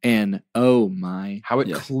 And oh my, How it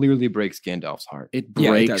Yeah. clearly breaks Gandalf's heart. it Yeah,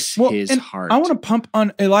 it breaks does. Well, his and heart. I want to pump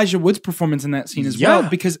on Elijah Wood's performance in that scene as Yeah. well,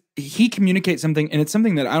 because he communicates something, and it's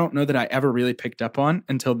something that I don't know that I ever really picked up on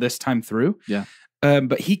until this time through. Yeah.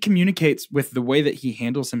 But he communicates with the way that he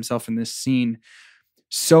handles himself in this scene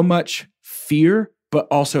so much fear, but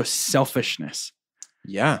also selfishness.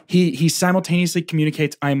 Yeah. He simultaneously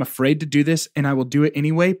communicates, I am afraid to do this and I will do it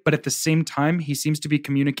anyway. But at the same time, he seems to be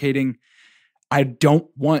communicating, I don't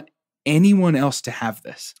want anyone else to have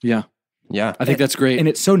this. Yeah. I think that's great. And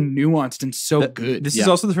it's so nuanced and so That- good. This Yeah. is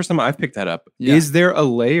also the first time I've picked that up. Yeah. Is there a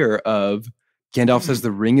layer of Gandalf says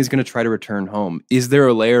the ring is going to try to return home? Is there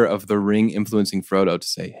a layer of the ring influencing Frodo to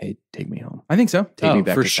say, hey, take me home? I think so. Take me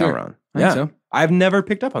back for to sure. Sauron. I Yeah. think so. I've never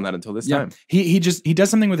picked up on that until this Yeah. time. He does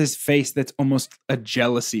something with his face that's almost a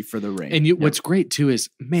jealousy for the ring. And what's great too is,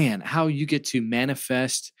 man, how you get to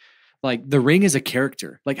manifest like the ring is a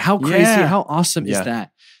character. Like how crazy, Yeah. how awesome Yeah. is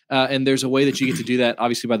that? And there's a way that you get to do that,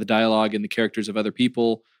 obviously by the dialogue and the characters of other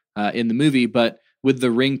people in the movie. But with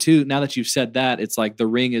the ring too, now that you've said that, it's like the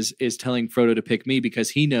ring is telling Frodo to pick me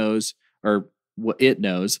because he knows, or what it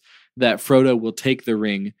knows, that Frodo will take the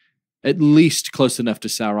ring at least close enough to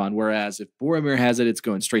Sauron. Whereas if Boromir has it, it's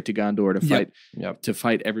going straight to Gondor to fight Yep. to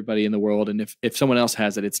fight everybody in the world. And if someone else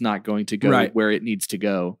has it, it's not going to go Right. where it needs to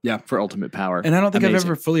go Yeah. for ultimate power. and I don't think I've Amazing.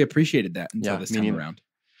 ever fully appreciated that until Yeah, this me time neither. around.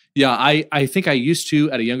 Yeah, I think I used to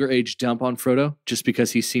at a younger age dump on Frodo just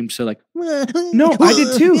because he seemed so like No, I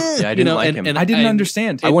did too. Yeah, I didn't like him. I didn't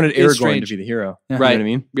understand. I wanted is Aragorn strange. to be the hero. Yeah. You know Right. what I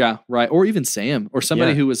mean? Yeah, right. Or even Sam or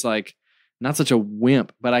somebody Yeah. who was like not such a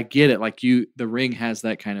wimp, but I get it. Like the ring has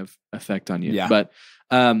that kind of effect on you. Yeah. But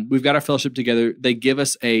we've got our fellowship together. They give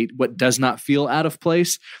us what does not feel out of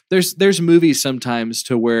place. There's movies sometimes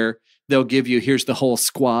to where they'll give you, here's the whole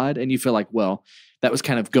squad, and you feel like, well, that was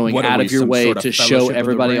kind of going What are out we, of your some way sort of to Fellowship show of the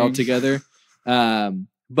everybody all Ring? together.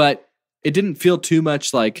 But it didn't feel too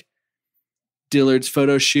much like Dillard's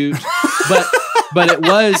photo shoot. But it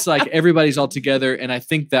was like everybody's all together, and I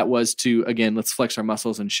think that was to, again, let's flex our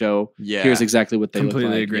muscles and show Yeah. here's exactly what they Completely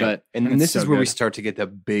look like. agree. But And It's this so is where we good. start to get the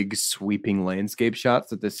big sweeping landscape shots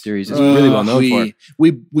that this series is really well known for.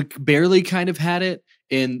 we barely kind of had it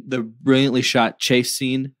in the brilliantly shot chase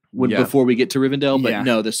scene Yeah. before we get to Rivendell, but Yeah.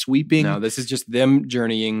 no, the sweeping. No, this is just them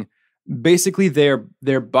journeying. Basically, they're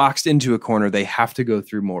boxed into a corner. They have to go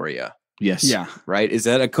through Moria. Yes. Yeah. right? Is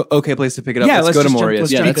that a okay place to pick it up? Yeah, let's let's go to just jump- Moria.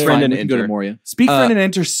 let's Yeah, jump Speak, that's there. friend, fine. and We can go to enter. Moria. Speak Uh, Friend and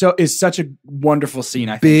Enter is such a wonderful scene.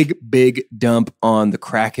 I think. Big dump on the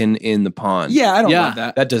Kraken in the pond. Yeah, I don't Yeah. love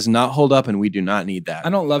that. That does not hold up, and we do not need that. I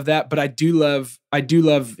don't love that, but I do love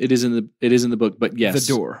It is in the book, but yes,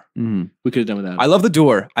 the door. Mhm. we could have done without. I love the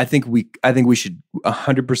door. I think we should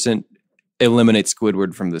 100% eliminate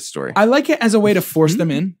Squidward from this story. I like it as a way to force them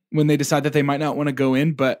in when they decide that they might not want to go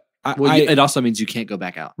in, but it also means you can't go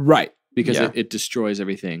back out right. because Yeah. it destroys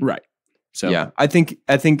everything. Right. So Yeah, I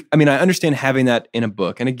understand having that in a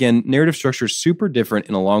book. And again, narrative structure is super different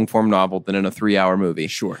in a long form novel than in a 3-hour movie.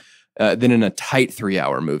 Sure. Than in a tight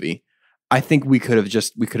 3-hour movie. I think we could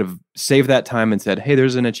have saved that time and said, hey,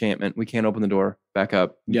 there's an enchantment. We can't open the door. Back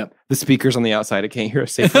up. Yep. The speakers on the outside, I can't hear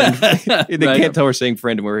us say friend. They Right. can't tell we're saying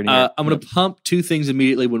friend and we're in here. I'm going to pump two things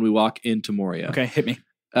immediately when we walk into Moria. Okay, hit me.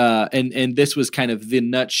 And this was kind of the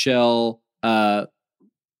nutshell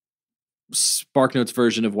SparkNotes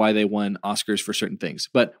version of why they won Oscars for certain things.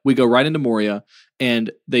 But we go right into Moria,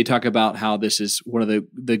 and they talk about how this is one of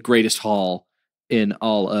the greatest hall in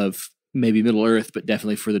all of maybe Middle Earth, but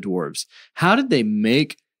definitely for the dwarves. How did they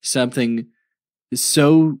make something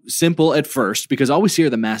so simple at first? Because all we see are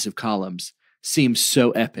the massive columns. Seems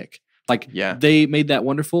so epic. Like Yeah. they made that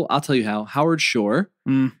wonderful. I'll tell you how. Howard Shore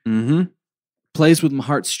Mm-hmm. plays with my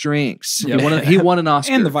heartstrings. Yep. He won an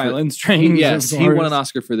Oscar. And the for- violin strings. Yes, of he won course. an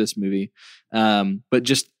Oscar for this movie. But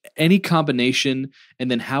just any combination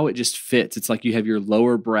and then how it just fits. It's like you have your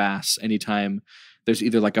lower brass anytime there's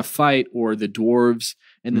either like a fight or the dwarves,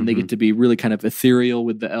 and then they get to be really kind of ethereal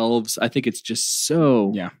with the elves. I think it's just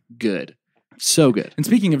so good. So good. And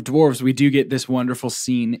speaking of dwarves, we do get this wonderful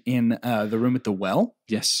scene in the room at the well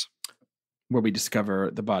Yes. where we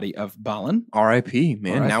discover the body of Balin. R.I.P.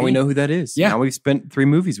 Man. Now we R.I.P.. know who that is. Yeah. Now we've spent 3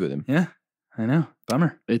 movies with him. Yeah, I know.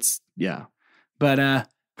 Bummer. It's But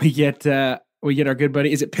we get our good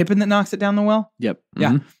buddy. Is it Pippin that knocks it down the well? Yep.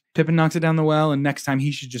 Yeah. Mhm. Pippin knocks it down the well, and next time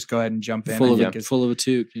he should just go ahead and jump in. Full I of think is full of a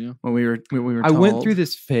toque, you know. what we were I went told. through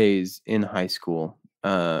this phase in high school,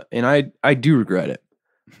 and I do regret it.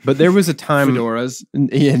 But there was a time, fedoras.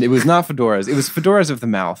 and it was not fedoras. It was fedoras of the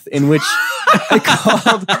mouth, in which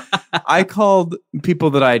I called people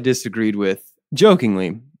that I disagreed with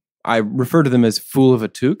jokingly. I referred to them as fool of a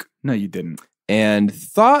toque, No, you didn't. and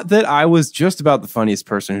thought that I was just about the funniest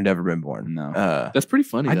person who'd ever been born. No. That's pretty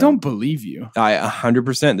funny. I though. don't believe you. I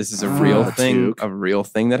 100%. This is a real Ah, thing. toque. A real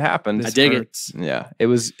thing that happened. I dig it. hurts. Yeah,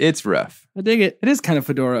 it's rough. I dig it. It is kind of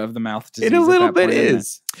fedora of the mouth disease. It a at little that bit point, isn't it?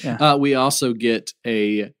 is. Yeah. We also get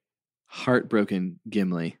a heartbroken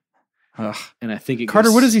Gimli, Ugh. and I think it Carter,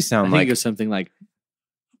 goes, what does he I sound think like? it goes something like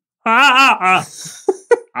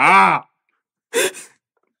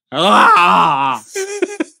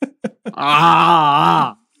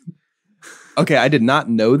Okay, I did not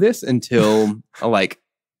know this until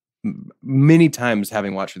many times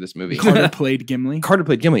having watched this movie. Carter played Gimli. Carter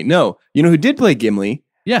played Gimli. No, you know who did play Gimli?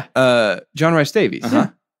 Yeah. John Rice Davies. Uh-huh.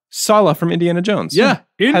 Sala from Indiana Jones. Yeah.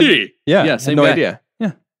 Indy. Yeah, Yeah, had same no guy. idea.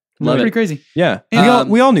 Love Pretty it. crazy. Yeah, And-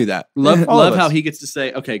 we all knew that. Love All of how us. he gets to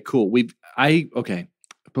say, okay, cool. I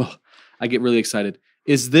get really excited.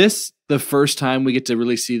 Is this the first time we get to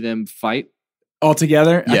really see them fight? All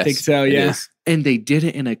together? I Yes, think so, it yeah. is. And they did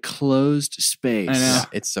it in a closed space. I know. Yeah,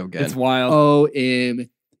 it's so good. It's wild.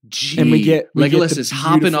 OMG. And we get Legolas the is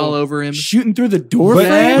hopping beautiful- all over him. Shooting through the door But-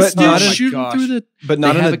 frames? but not oh in- my shooting gosh. through the but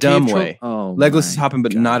not they in have a a dumb cave way. Oh, Legolas is my hopping,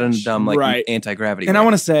 but not in a gosh. dumb, like Right. anti-gravity And way. I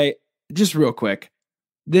want to say, just real quick,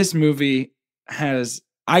 this movie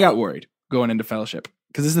I got worried going into Fellowship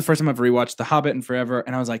because this is the first time I've rewatched The Hobbit in forever.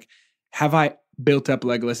 And I was like, have I built up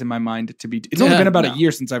Legolas in my mind to be, it's only Yeah, been about no. a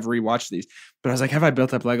year since I've rewatched these, but I was like, have I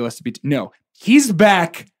built up Legolas to be, no, he's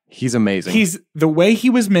back. He's amazing. He's the way he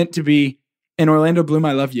was meant to be. And Orlando Bloom,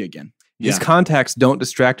 I love you again. His Yeah. contacts don't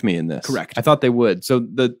distract me in this. Correct. I thought they would. So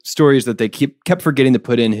the story is that they kept forgetting to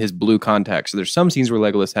put in his blue contacts. So there's some scenes where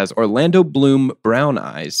Legolas has Orlando Bloom brown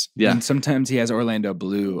eyes. Yeah. And sometimes he has Orlando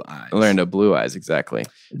blue eyes. Orlando blue eyes, exactly.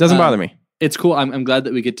 It doesn't bother me. It's cool. I'm glad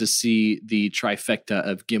that we get to see the trifecta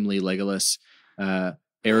of Gimli, Legolas,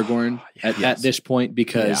 Aragorn at this point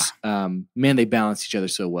because man, they balance each other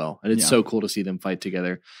so well, and it's Yeah. so cool to see them fight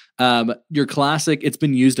together. Your classic, it's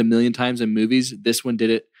been used a million times in movies. This one did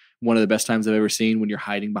it one of the best times I've ever seen when you're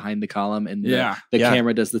hiding behind the column and Yeah. the Yeah.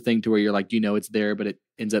 camera does the thing to where you're like, it's there, but it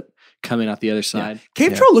ends up coming out the other side.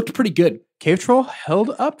 Cave Yeah. Troll looked pretty good. Cave Troll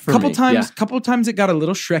held up for Couple me. times it got a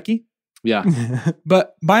little Shrekky, Yeah.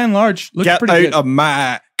 but by and large, looked Get pretty out good. of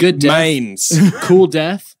my Good death. mains. Cool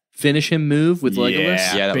death. Finish him move with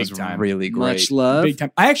Legolas. Yeah, that big was time. really great. Much love. Big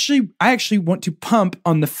time. I actually want to pump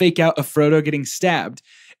on the fake out of Frodo getting stabbed.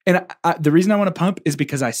 And the reason I want to pump is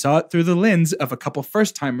because I saw it through the lens of a couple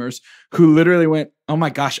first timers who literally went, "Oh my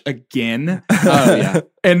gosh, again!" Oh yeah.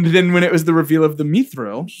 And then when it was the reveal of the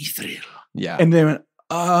Mithril, Yeah. and they went,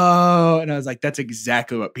 "Oh," and I was like, "That's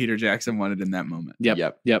exactly what Peter Jackson wanted in that moment." Yep.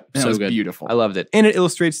 And it So was good. beautiful. I loved it. And it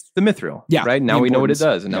illustrates the mithril. Yeah, Right? Now the we know what it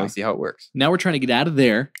importance. does, and now Yeah. we see how it works. Now we're trying to get out of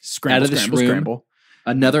there. Scramble, out of this scramble, room. scramble.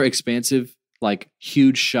 Another expansive, like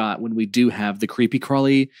huge shot when we do have the creepy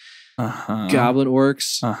crawly goblin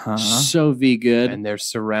orcs. So V good. And they're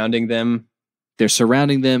surrounding them. They're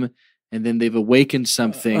surrounding them, and then they've awakened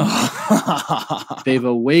something. They've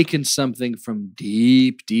awakened something from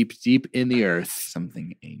deep, deep, deep in the earth.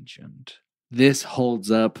 Something ancient. This holds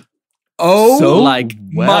up Oh, So like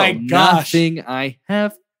well. my gosh. nothing I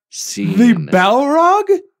have seen. The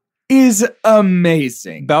Balrog is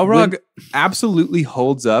amazing. Balrog absolutely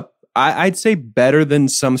holds up. I'd say better than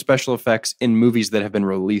some special effects in movies that have been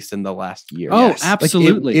released in the last year. Oh, Like,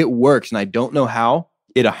 absolutely. it works, and I don't know how.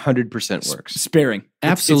 It 100% works. Sparing. It's used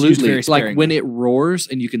Absolutely. very Like sparingly. when it roars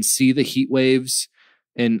and you can see the heat waves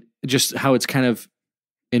and just how it's kind of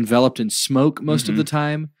enveloped in smoke most of the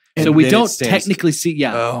time. And So we then it don't stands- technically see,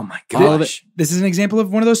 Oh my All of gosh. This is an example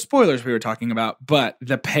of one of those spoilers we were talking about, but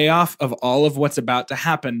the payoff of all of what's about to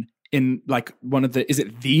happen in like one of the, is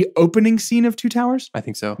it the opening scene of Two Towers? I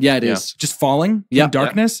think so. Yeah, it is. Just falling Yeah. in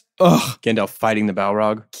darkness? Ugh, Gandalf fighting the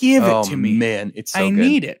Balrog. give Oh it to me. man, it's so I good.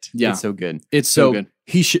 need it. Yeah. It's so good. It's so So good.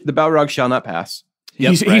 the Balrog shall not pass.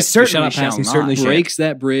 Yep, he right. certainly Shall not shall pass. He not. certainly shan't. Breaks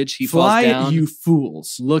that bridge. He Fly, falls down. you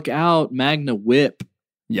fools. Look out. Magna whip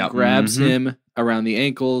grabs Mhm. him around the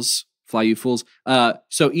ankles. Fly, you fools.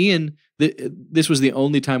 So Ian, this was the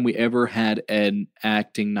only time we ever had an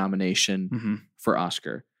acting nomination Mm-hmm. for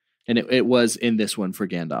Oscar. And it was in this one for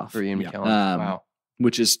Gandalf, For Ian Yeah. McKellen. Wow.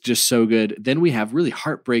 which is just so good. Then we have really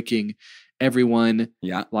heartbreaking. Everyone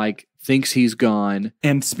Yeah. like thinks he's gone.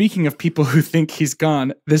 And speaking of people who think he's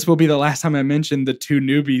gone, this will be the last time I mention the two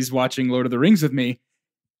newbies watching Lord of the Rings with me.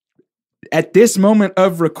 At this moment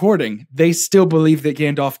of recording, they still believe that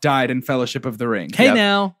Gandalf died in Fellowship of the Ring. Hey Yep.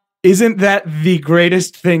 now. Isn't that the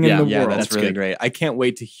greatest thing Yeah, in the Yeah, world? that's That's really good. great. I can't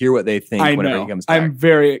wait to hear what they think I whenever know. he comes back. I'm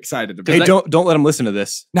very excited about Hey, it. don't let him listen to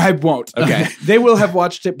this. I won't. Okay. They will have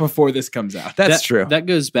watched it before this comes out. That's true. That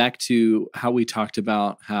goes back to how we talked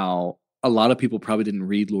about how a lot of people probably didn't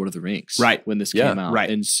read Lord of the Rings Right. when this Yeah, came out. right.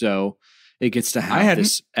 And so it gets to I have hadn't.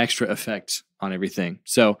 this extra effect on everything.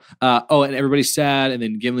 So, and everybody's sad. And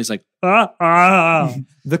then Gimli's like,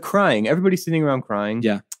 The crying, everybody sitting around crying,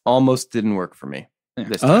 Yeah. almost didn't work for me. Yeah.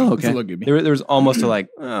 This Oh, time. It's a okay. little goopy. There was almost a like,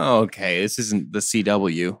 oh, okay, this isn't the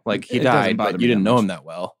CW. Like he It doesn't died, bother but me you didn't that know much. him that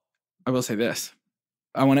well. I will say this.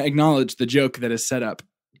 I want to acknowledge the joke that is set up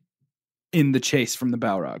in the chase from the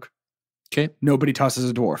Balrog. okay. Nobody tosses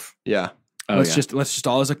a dwarf. Yeah. Oh, let's yeah. just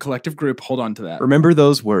all as a collective group hold on to that. Remember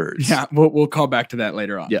those words. Yeah, we'll call back to that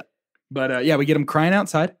later on. Yeah. But yeah, we get them crying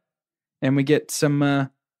outside, and we get some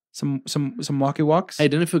walkie walks. Hey,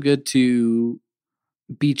 didn't it feel good to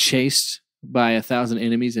be chased by 1,000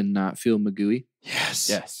 enemies and not feel magooey? Yes,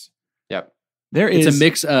 Yes. Yep. there is It's a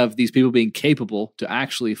mix of these people being capable to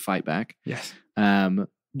actually fight back. Yes,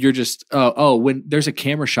 You're just when there's a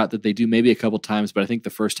camera shot that they do maybe a couple times, but I think the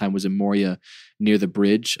first time was in Moria near the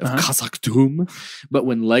bridge of Khazad-dûm. But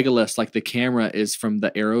when Legolas, like the camera is from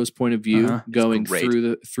the arrow's point of view, Uh-huh. going great.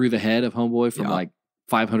 through the head of Homeboy from Yeah. like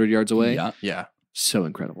 500 yards away. Yeah. Yeah. So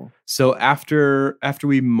incredible. So after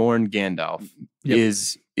we mourn Gandalf, Yep.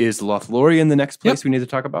 is Lothlorien the next place Yep. we need to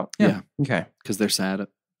talk about? Yeah. Okay. Because they're sad.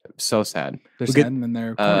 So sad. They're We'll sad get- and then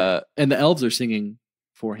they're cornered. And the elves are singing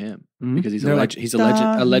for him Mhm. because he's They're a like, legend. He's a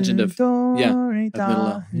legend of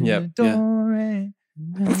Middle-earth. Yep.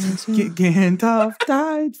 Gandalf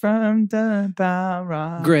died from the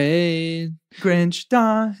Balrog. great. Grinch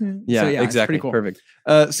died. Yeah, So, it's exactly. pretty cool. Perfect.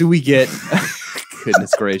 So we get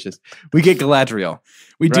goodness gracious. We get Galadriel.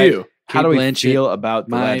 We Right. do. How Kate do we Blanchett, feel about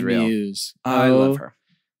My Galadriel? muse. I Oh, love her.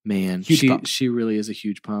 Man, Huge pump. she really is a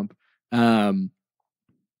huge pump.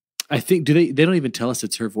 I think they don't even tell us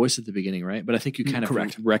it's her voice at the beginning, right? But I think you kind of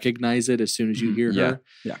Correct. recognize it as soon as you Mhm. hear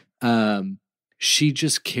Yeah. her. She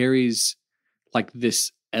just carries like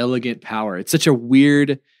this elegant power. It's such a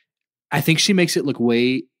weird. I think she makes it look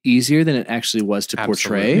way easier than it actually was to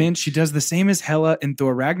portray. Absolutely. Man, she does the same as Hela in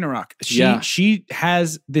Thor Ragnarok. Yeah. She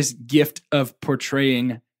has this gift of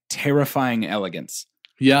portraying terrifying elegance.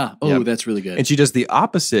 Yeah. Oh, Yep. that's really good. And she does the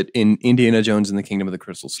opposite in Indiana Jones and the Kingdom of the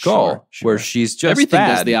Crystal Skull, Sure. where she's just Everything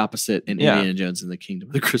bad. does the opposite in Yeah. Indiana Jones and the Kingdom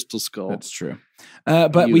of the Crystal Skull. That's true.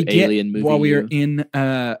 But You we get alien movie, while we are you. in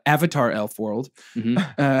Avatar Elf World. Mhm.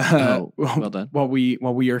 Uh, well done. While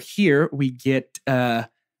we are here, we get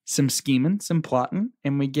some scheming, some plotting,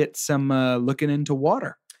 and we get some looking into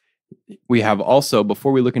water. We have also,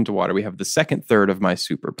 before we look into water, we have the second third of my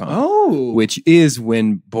super pump, Oh. which is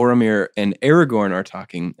when Boromir and Aragorn are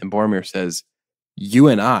talking, and Boromir says, "You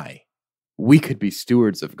and I, we could be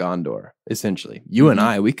stewards of Gondor, essentially. You and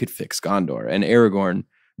I, we could fix Gondor." And Aragorn,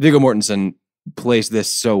 Viggo Mortensen plays this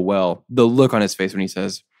so well. The look on his face when he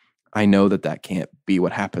says, "I know that can't be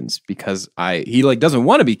what happens because he like doesn't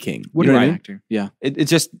want to be king." What You know an what I mean? actor. Yeah. It's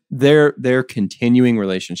just their continuing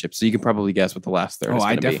relationship. So you can probably guess what the last third is I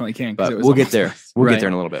going to be. definitely can. 'Cause But it was we'll get almost there. nice. We'll Right. get there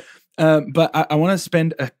in a little bit. But I want to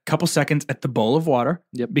spend a couple seconds at the bowl of water.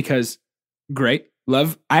 Yep. Because great. I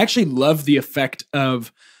actually love the effect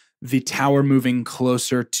of the tower moving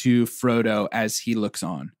closer to Frodo as he looks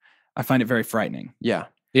on. I find it very frightening. Yeah,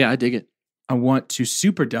 Yeah, I dig it. I want to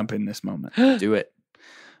super dump in this moment do it.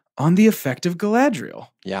 on the effect of Galadriel.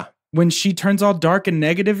 Yeah. When she turns all dark and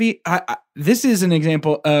negative, this is an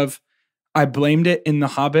example of I blamed it in The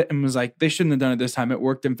Hobbit and was like, they shouldn't have done it this time. It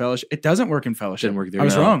worked in Fellowship. It doesn't work in Fellowship. Didn't work there. I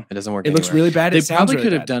was No, wrong. It doesn't work. It looks anywhere. really bad. They It sounds probably really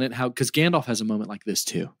could have bad. done it because Gandalf has a moment like this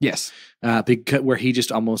too. Yes. Because where he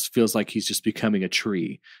just almost feels like he's just becoming a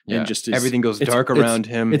tree Yeah. and just is, Everything goes it's- dark it's- around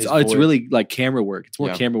him. It's his it's voice. really like camera work. It's more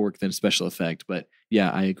Yeah. camera work than a special effect. But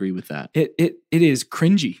yeah, I agree with that. It is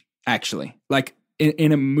cringy, actually. Like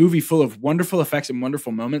in a movie full of wonderful effects and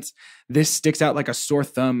wonderful moments, this sticks out like a sore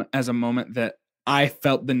thumb as a moment that I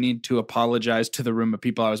felt the need to apologize to the room of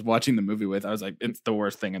people I was watching the movie with. I was like, it's the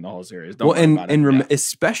worst thing in the whole series. Don't worry about it. Yeah.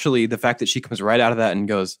 especially the fact that she comes right out of that and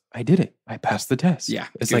goes, "I did it. I passed the test." Yeah,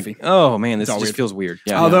 it's goofy. like, oh man, this It's all just weird. feels weird.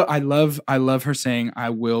 Yeah. Although I love her saying, "I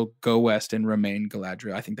will go west and remain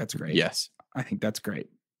Galadriel." I think that's great. yes. I think that's great.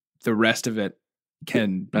 The rest of it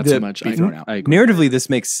can Not The- so much. be thrown out. I agree. Narratively, this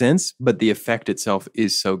makes sense, but the effect itself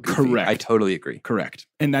is so goofy. Correct. I totally agree. correct,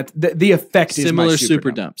 and that the effect is Similar my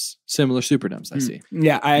super dump. dumps. Similar super dumps. I Mm. see.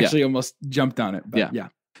 Yeah, I Yeah. actually almost jumped on it. But Yeah. yeah.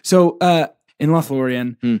 So in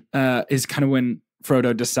Lothlorien Hmm. is kind of when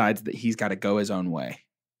Frodo decides that he's got to go his own way,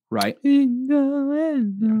 right? And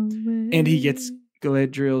he gets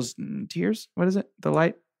Galadriel's tears. What is it? The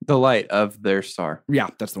light? The light of their star. Yeah,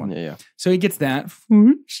 that's the one. Yeah. So he gets that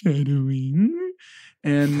foreshadowing,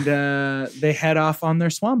 and they head off on their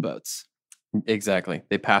swan boats. Exactly.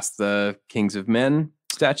 They pass the Kings of Men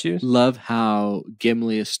statues. Love how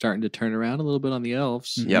Gimli is starting to turn around a little bit on the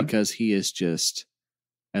elves Yep. because he is just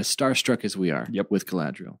as starstruck as we are with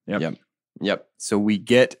Galadriel. Yep. So we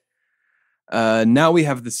get now we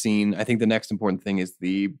have the scene. I think the next important thing is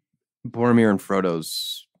the Boromir and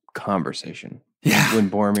Frodo's conversation. Yeah. When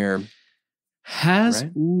Boromir Has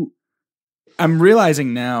Right? ooh, I'm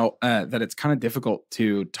realizing now that it's kind of difficult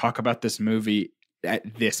to talk about this movie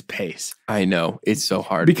at this pace I know it's so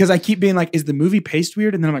hard. because I keep being like, is the movie paced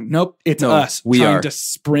weird? And then I'm like, nope, it's No, us we trying are. to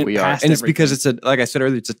sprint we are. past And it's because everything. it's like I said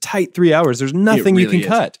earlier, it's a tight 3 hours. There's nothing you really can is.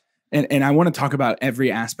 cut. And I want to talk about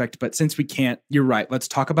every aspect, but since we can't, you're right. Let's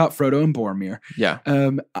talk about Frodo and Boromir. Yeah.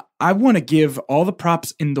 I want to give all the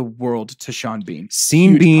props in the world to Sean Bean.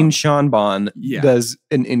 Scene Huge Bean, pump. Sean Bond Yeah. does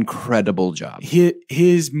an incredible job.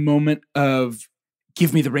 His moment of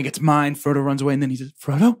give me the ring, it's mine. Frodo runs away, and then he says,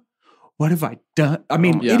 "Frodo, what have I done?" I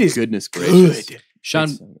mean, yeah. it is Goodness gracious. good.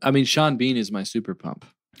 Sean Bean is my super pump.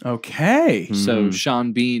 Okay, So Mhm.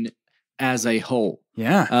 Sean Bean as a whole.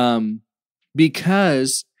 yeah,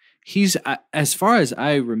 Because he's as far as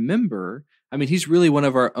I remember, I mean, he's really one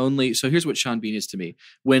of our only. So here's what Sean Bean is to me: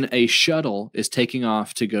 when a shuttle is taking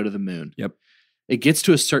off to go to the moon, Yep. it gets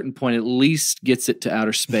to a certain point, at least gets it to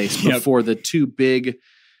outer space Yep. before the two big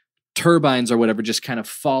turbines or whatever just kind of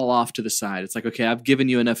fall off to the side. It's like, okay, I've given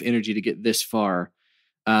you enough energy to get this far.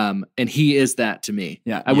 And he is that to me.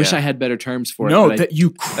 Yeah. I wish Yeah. I had better terms for it. no, but that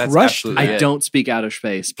you That's crushed. absolutely I it. don't speak outer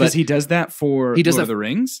space, because but he does that for He does Lord of that- the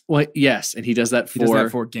Rings. well, yes, and he does that He does for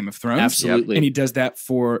that for Game of Thrones. absolutely, and he does that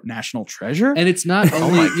for National Treasure. and it's not Oh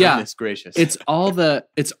only my yeah, goodness gracious. it's all the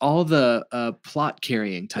plot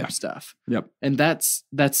carrying type Yeah. stuff. Yep. And that's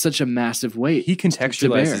such a massive weight. he bear.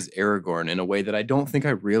 contextualizes Aragorn in a way that I don't think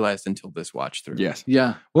I realized until this watch through. yes.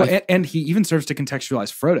 Yeah. Well, and he even serves to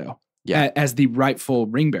contextualize Frodo Yeah. as the rightful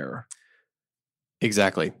ring bearer.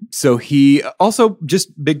 Exactly. So he also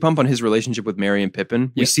just big pump on his relationship with Merry and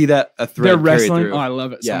Pippin. We Yeah. see that a thread They're carried wrestling. through. Oh, I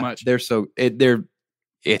love it so much.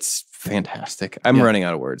 It's fantastic. I'm Yeah. running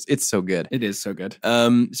out of words. It's so good. It is so good.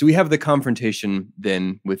 So we have the confrontation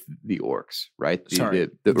then with the orcs, right? Sorry.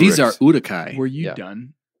 The These are Uruks. Urukai. Were you Yeah.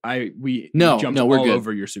 done? No, jumped no, we're all good.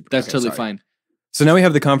 over your super. That's okay, totally sorry. fine. So now we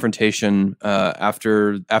have the confrontation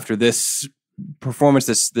after this performance,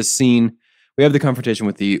 this scene. We have the confrontation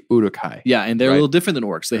with the Urukai. Yeah, and they're a Right. little different than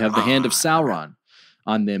orcs. They have the hand of Ah. Sauron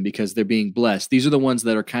on them because they're being blessed. These are the ones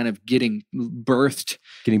that are kind of getting birthed,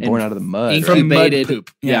 Getting born And out of the mud. ink- right? From mud incubated-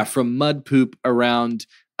 poop. yeah, from mud poop around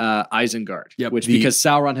Isengard. Yep. Which because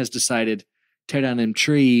Sauron has decided tear down them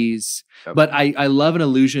trees. But I love an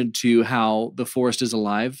allusion to how the forest is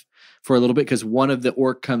alive for a little bit, because one of the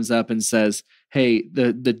orc comes up and says, "Hey,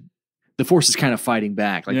 the force is kind of fighting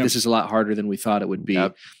back. Like this is a lot harder than we thought it would be."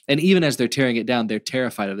 Yep. And even as they're tearing it down, they're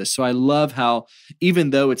terrified of this. So I love how, even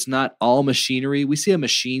though it's not all machinery, we see a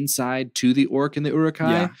machine side to the orc and the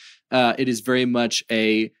Uruk-hai. It is very much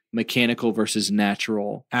a mechanical versus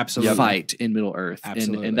natural fight in Middle Earth.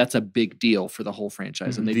 And that's a big deal for the whole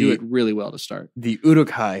franchise. And they do it really well to start. The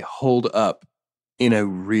Uruk-hai hold up in a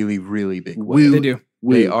really, really big way. They do.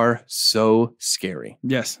 They are so scary.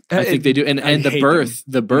 Yes. I think they do. And the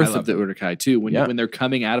birth of the them. Uruk-hai too, when they're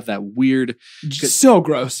coming out of that weird. So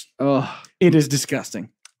gross. Oh, it is disgusting.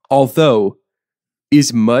 Although,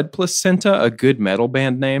 is Mud Placenta a good metal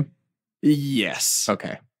band name? Yes.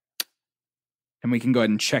 Okay. And we can go ahead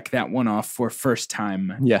and check that one off for first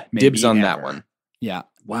time. Yeah. maybe Dibs on ever. that one. Yeah.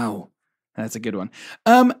 wow. That's a good one.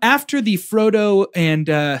 After the Frodo and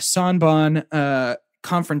Sanbon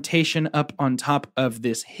confrontation up on top of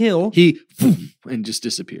this hill, He and just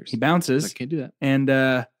disappears. he I bounces, can't do that. and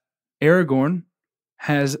Aragorn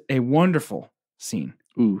has a wonderful scene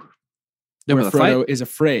Ooh. where the Frodo fight? is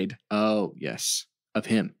afraid, Oh, yes. Of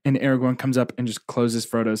him. and Aragorn comes up and just closes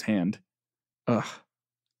Frodo's hand. Ugh.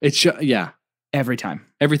 Yeah. Every time.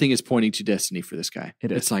 Everything is pointing to destiny for this guy.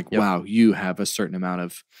 It is. It's like, Yep. wow, you have a certain amount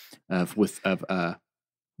of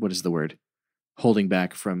what is the word? Holding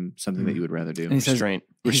back from something that you would rather do. And he says, Restraint.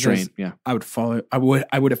 Restraint. says, Yeah. I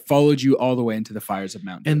would have followed you all the way into the fires of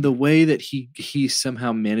Mount Doom. And the way that he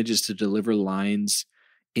somehow manages to deliver lines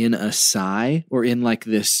in a sigh, or in like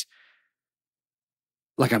this,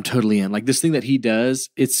 like I'm totally in, like this thing that he does,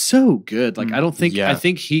 it's so good. Like I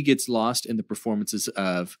think he gets lost in the performances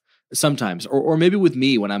of sometimes, or maybe with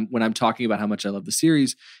me when I'm talking about how much I love the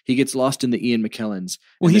series, he gets lost in the Ian McKellens.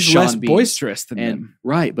 Well, and the he's less Sean Beans. boisterous than And him.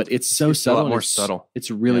 right, but it's so It's a subtle. lot and more it's- subtle. It's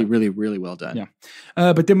really, Yeah. really, really well done. Yeah.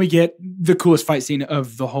 But then we get the coolest fight scene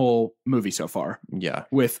of the whole movie so far, Yeah.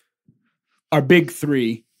 with our big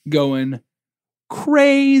three going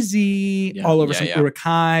crazy Yeah. all over Yeah, some yeah.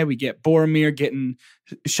 Uruk-hai. We get Boromir getting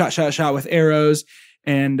shot with arrows.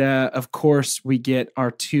 And of course, we get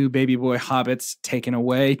our two baby boy hobbits taken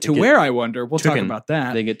away to get where, I wonder. We'll talk tooken. about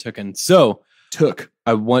that. They get taken. So took.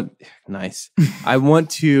 I want I want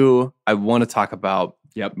to talk about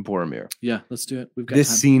Boromir. Yeah, let's do it. We've got This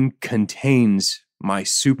time. scene contains my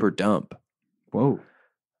super dump. Whoa.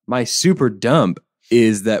 My super dump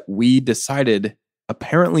is that we decided,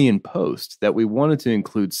 apparently in post, that we wanted to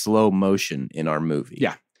include slow motion in our movie.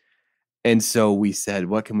 Yeah. And so we said,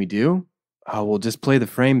 what can we do? Oh, we'll just play the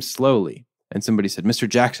frames slowly. And somebody said, Mr.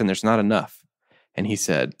 Jackson, there's not enough. And he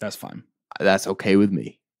said, That's fine. that's okay with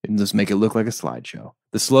me. And just make it look like a slideshow.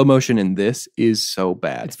 The slow motion in this is so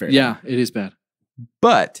bad. It's very Yeah, it is bad.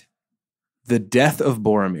 But the death of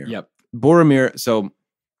Boromir. Yep. Boromir. So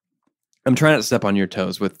I'm trying not to step on your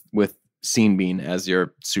toes with Scene Bean as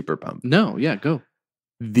your super pump. No, yeah, go.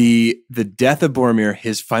 The death of Boromir,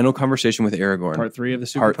 his final conversation with Aragorn. Part 3 of the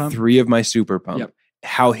Super Pump. 3 of my super pump. Yep.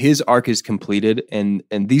 How his arc is completed, and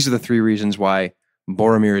these are the 3 reasons why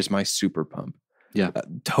Boromir is my super pump. Yeah.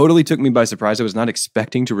 Totally took me by surprise. I was not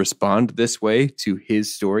expecting to respond this way to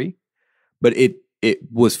his story, but it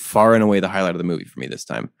was far and away the highlight of the movie for me this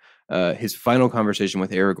time. His final conversation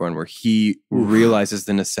with Aragorn, where he realizes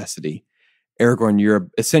the necessity. Aragorn,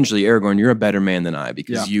 you're a better man than I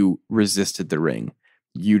because you resisted the ring.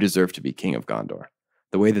 You deserve to be king of Gondor.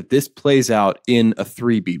 The way that this plays out in a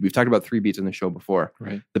 3-beat, we've talked about 3-beats on the show before.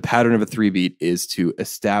 Right. The pattern of a 3-beat is to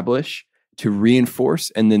establish, to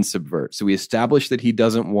reinforce, and then subvert. So we establish that he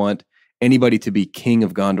doesn't want anybody to be king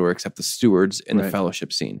of Gondor except the stewards in the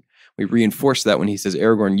fellowship scene. We reinforce that when he says,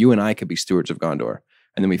 Aragorn, you and I could be stewards of Gondor.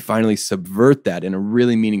 And then we finally subvert that in a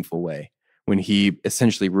really meaningful way when he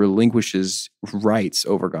essentially relinquishes rights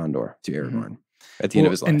over Gondor to Aragorn at the end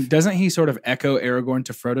of his life. And doesn't he sort of echo Aragorn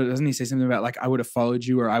to Frodo? Doesn't he say something about like, I would have followed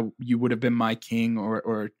you, or you would have been my king,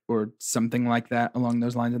 or something like that along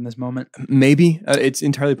those lines in this moment? Maybe. It's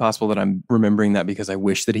entirely possible that I'm remembering that because I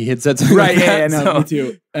wish that he had said something Right. like Yeah, that. no, me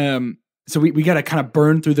too. So we got to kind of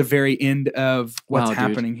burn through the very end of what's Wow, dude.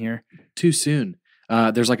 happening here. Too soon.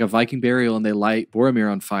 There's like a Viking burial and they light Boromir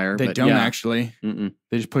on fire. They but don't yeah. actually. Mm-mm.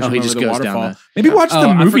 They just push Oh, him he over just the goes down waterfall. the- Maybe watch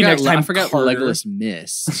the movie next time. I forgot Carter. Legolas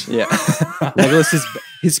missed. Yeah. Legolas,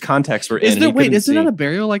 his contacts were in. Is and there he wait? couldn't Is there see. not a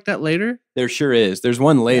burial like that later? There sure is. There's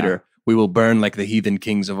one later. We will burn like the heathen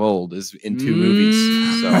kings of old is in 2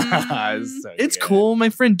 movies. So So It's good. cool. My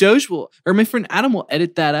friend Doge my friend Adam will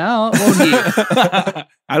edit that out, won't he?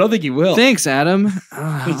 I don't think he will. Thanks, Adam.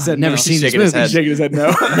 He said never no. seen He's this shaking his movie. head. Shaking his head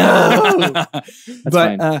no. No. But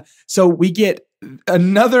fine. so we get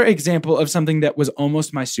another example of something that was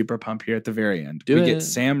almost my super pump here at the very end. Do we it. get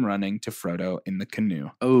Sam running to Frodo in the canoe.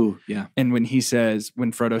 Oh, yeah. And when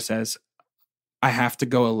Frodo says, I have to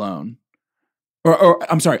go alone.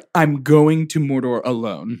 Or I'm sorry, I'm going to Mordor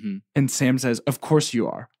alone. Mm-hmm. And Sam says, of course you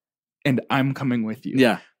are. And I'm coming with you.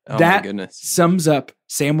 Yeah. Oh That my goodness. sums up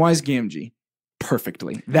Samwise Gamgee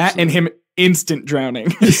perfectly. That and him instant drowning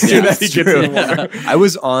as soon Yeah, as he It's gets true. in the water. I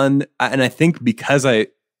was on, and I think because I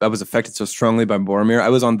was affected so strongly by Boromir, I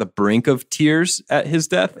was on the brink of tears at his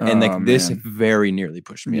death, and Oh, this man. very nearly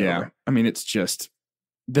pushed me Yeah. over. I mean, it's just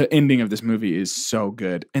the ending of this movie is so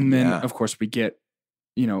good. And then, Yeah. of course, we get,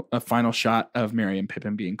 a final shot of Merry and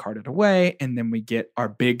Pippin being carted away. And then we get our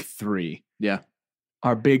big three. Yeah.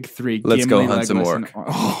 Our big three. Let's go Gimli, hunt some Legolas, and- orc.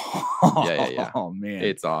 Oh, Yeah. Oh, man.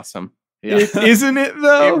 It's awesome. Yeah. Isn't it,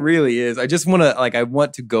 though? It really is. I just want to, I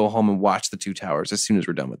want to go home and watch the Two Towers as soon as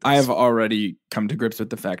we're done with this. I have already come to grips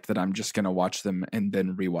with the fact that I'm just going to watch them and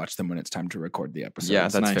then rewatch them when it's time to record the episode. Yeah,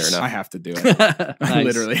 that's Nice. fair enough. I have to do it. I Nice.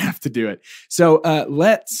 literally have to do it. So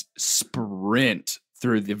let's sprint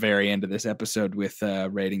through the very end of this episode with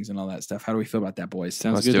ratings and all that stuff. How do we feel about that, boys?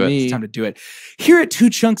 Sounds Let's good do to it. me. It's time to do it. Here at Two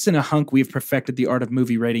Chunks and a Hunk, we've perfected the art of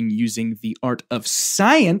movie rating using the art of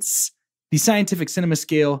science, the scientific cinema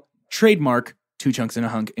scale, trademark, Two Chunks and a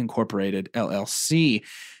Hunk Incorporated, LLC.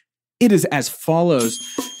 It is as follows.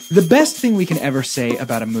 The best thing we can ever say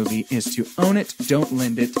about a movie is to own it, don't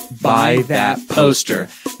lend it, buy that poster.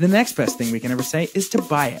 The next best thing we can ever say is to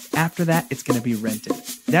buy it. After that, it's going to be rented.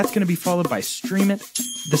 That's going to be followed by stream it.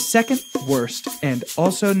 The second worst and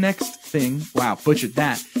also next thing, wow, butchered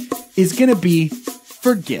that, is going to be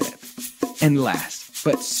forget it. And last,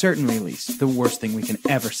 but certainly least, the worst thing we can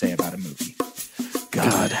ever say about a movie.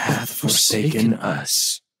 God hath forsaken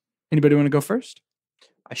us. Anybody want to go first?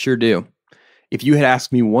 I sure do. If you had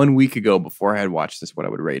asked me 1 week ago before I had watched this what I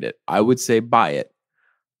would rate it, I would say buy it.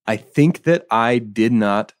 I think that I did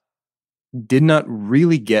not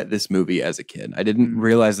really get this movie as a kid. I didn't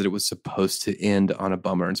realize that it was supposed to end on a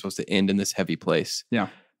bummer and supposed to end in this heavy place. Yeah.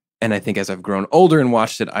 And I think as I've grown older and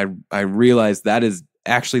watched it, I realized that is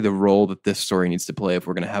actually the role that this story needs to play if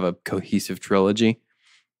we're going to have a cohesive trilogy.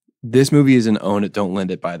 This movie is an own it, don't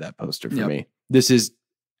lend it, buy that poster for me. This is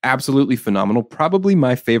absolutely phenomenal. Probably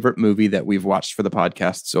my favorite movie that we've watched for the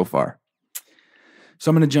podcast so far. So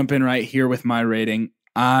I'm going to jump in right here with my rating.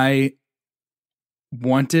 I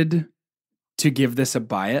wanted to give this a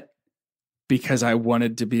buy it because I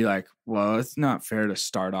wanted to be like, well, it's not fair to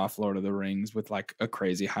start off Lord of the Rings with like a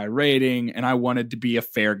crazy high rating. And I wanted to be a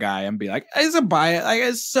fair guy and be like, it's a buy it. Like,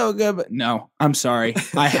 it's so good. But no, I'm sorry.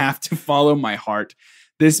 I have to follow my heart.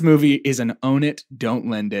 This movie is an own it, don't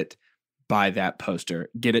lend it, buy that poster.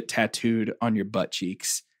 Get it tattooed on your butt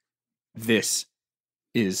cheeks. This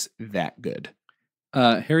is that good.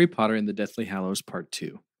 Harry Potter and the Deathly Hallows Part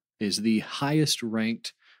 2 is the highest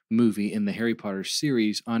ranked movie in the Harry Potter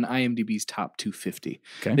series on IMDb's top 250.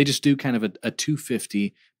 Okay. They just do kind of a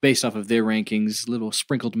 250 based off of their rankings, little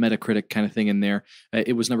sprinkled Metacritic kind of thing in there.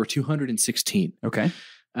 It was number 216. Okay.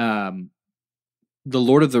 The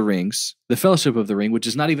Lord of the Rings, The Fellowship of the Ring, which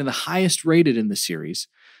is not even the highest rated in the series,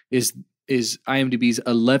 is IMDb's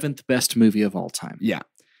 11th best movie of all time. Yeah.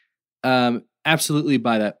 Absolutely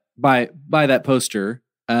buy that poster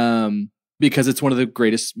because it's one of the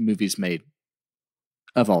greatest movies made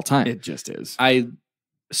of all time. It just is.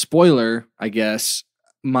 Spoiler, I guess,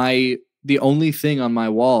 the only thing on my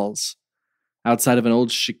walls outside of an old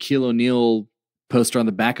Shaquille O'Neal poster on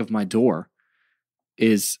the back of my door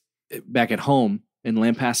is back at home in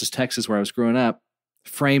Lampasas, Texas, where I was growing up.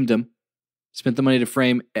 Framed them, spent the money to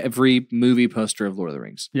frame every movie poster of Lord of the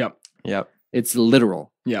Rings. Yep. It's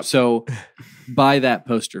literal. Yep. So buy that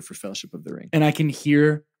poster for Fellowship of the Ring. And I can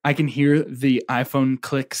hear the iPhone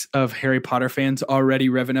clicks of Harry Potter fans already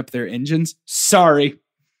revving up their engines. Sorry.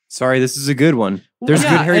 This is a good one. There's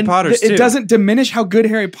Yeah, good Harry and Potters too. It doesn't diminish how good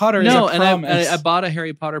Harry Potter No, is. and I promise. I bought a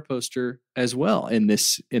Harry Potter poster as well in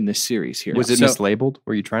this series here. Was it So- mislabeled?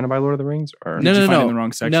 Were you trying to buy Lord of the Rings? Or No, Did you no, find it no. in the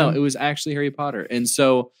wrong section? No, it was actually Harry Potter.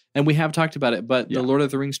 And we have talked about it, but Yeah. the Lord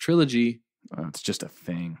of the Rings trilogy, It's just a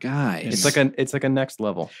thing. guys. it's like a next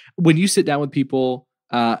level. When you sit down with people,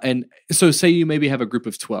 and so say you maybe have a group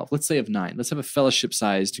of 12, let's say of 9, let's have a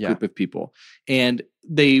fellowship-sized Yeah. group of people, and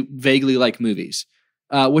they vaguely like movies.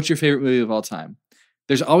 What's your favorite movie of all time?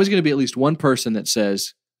 There's always going to be at least one person that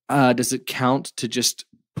says, does it count to just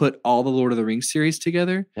put all the Lord of the Rings series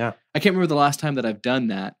together? Yeah. I can't remember the last time that I've done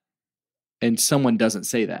that, and someone doesn't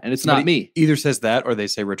say that, and it's not me. Either says that or they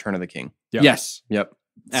say Return of the King. Yep. Yes, Yep.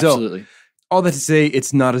 absolutely. All that to say,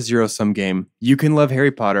 it's not a zero-sum game. You can love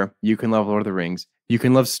Harry Potter. You can love Lord of the Rings. You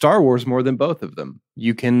can love Star Wars more than both of them.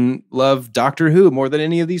 You can love Doctor Who more than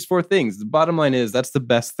any of these 4 things. The bottom line is that's the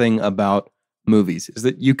best thing about movies, is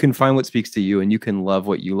that you can find what speaks to you and you can love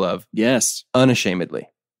what you love. Yes. Unashamedly.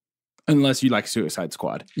 Unless you like Suicide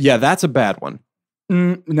Squad. Yeah, that's a bad one.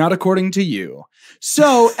 Not according to you.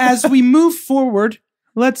 So as we move forward,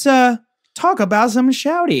 let's talk about some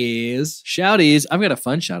shouties. Shouties. I've got a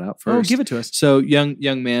fun shout out first. Oh, give it to us. So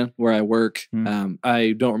young man where I work,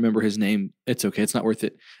 I don't remember his name. It's okay. It's not worth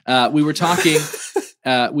it. We were talking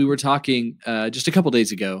just a couple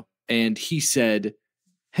days ago, and he said,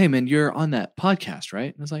 "Hey man, you're on that podcast,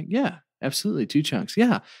 right?" And I was like, "Yeah, absolutely. 2 Chunks.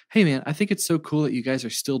 Yeah. Hey man, I think it's so cool that you guys are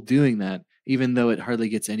still doing that, even though it hardly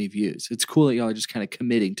gets any views. It's cool that y'all are just kind of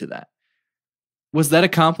committing to that." Was that a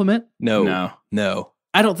compliment? No.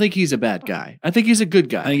 I don't think he's a bad guy. I think he's a good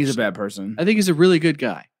guy. I think he's a bad person. I think he's a really good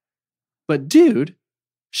guy. But dude,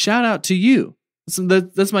 shout out to you.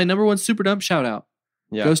 That's my number 1 super dump shout out.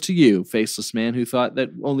 Yeah. Goes to you, faceless man who thought that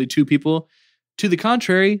only 2 people. To the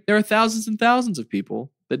contrary, there are thousands and thousands of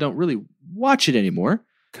people that don't really watch it anymore.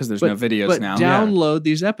 Because there's no videos but now. download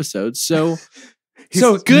these episodes. So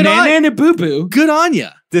good on boo boo. good on ya.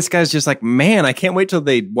 This guy's just like, man, I can't wait till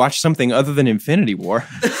they watch something other than Infinity War.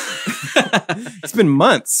 It's been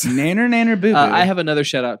months. Nanner boo boo. I have another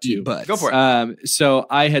shout out too. But Go for it. So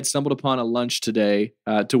I had stumbled upon a lunch today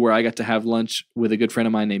to where I got to have lunch with a good friend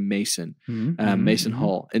of mine named Mason, Mason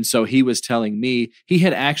Hull. And so he was telling me he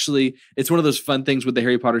had actually, it's one of those fun things with the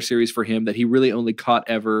Harry Potter series for him that he really only caught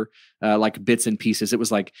ever like bits and pieces. It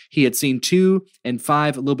was like he had seen 2 and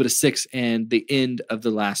 5, a little bit of 6, and the end of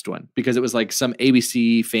the last one because it was like some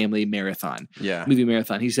ABC family marathon, movie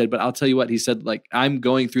marathon. He said, but I'll tell you what, he said, like, I'm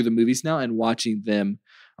going through the movies now and watching them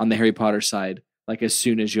on the Harry Potter side, like as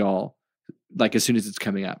soon as it's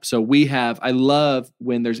coming up. So I love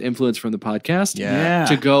when there's influence from the podcast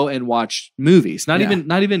to go and watch movies, not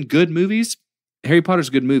even good movies. Harry Potter's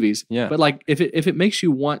good movies. Yeah. But like if it makes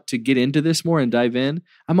you want to get into this more and dive in,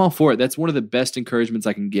 I'm all for it. That's one of the best encouragements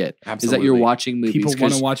I can get. Absolutely. Is that you're watching movies. People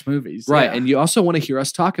want to watch movies. Right. Yeah. And you also want to hear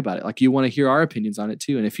us talk about it. Like you want to hear our opinions on it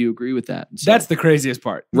too. And if you agree with that. So, that's the craziest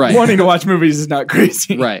part. Right. Wanting to watch movies is not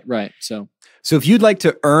crazy. Right. So if you'd like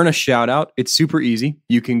to earn a shout out, it's super easy.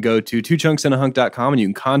 You can go to 2chunksanahunk.com and you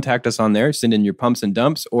can contact us on there, send in your pumps and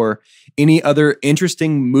dumps or any other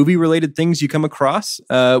interesting movie related things you come across.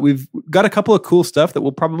 We've got a couple of cool stuff that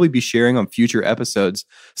we'll probably be sharing on future episodes,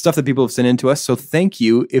 stuff that people have sent in to us. So thank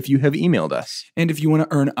you if you have emailed us. And if you want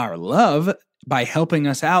to earn our love by helping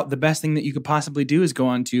us out, the best thing that you could possibly do is go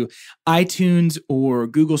on to iTunes or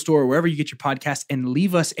Google Store or wherever you get your podcast and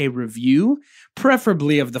leave us a review,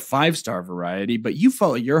 preferably of the 5-star variety, but you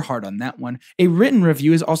follow your heart on that one. A written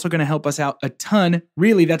review is also going to help us out a ton.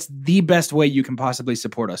 Really, that's the best way you can possibly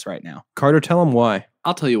support us right now. Carter, tell them why.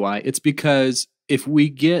 I'll tell you why. It's because if we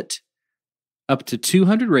get up to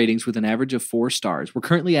 200 ratings with an average of 4 stars. We're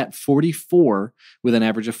currently at 44 with an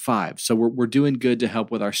average of 5. So we're doing good to help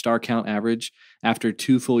with our star count average after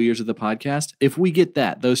 2 full years of the podcast. If we get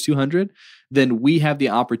those 200, then we have the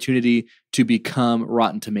opportunity to become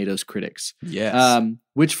Rotten Tomatoes critics. Yes.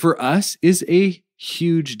 Which for us is a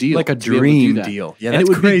huge deal. Like a dream deal. Yeah, that's and it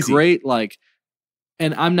would crazy. Be great, like,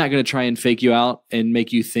 and I'm not going to try and fake you out and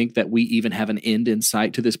make you think that we even have an end in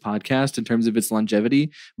sight to this podcast in terms of its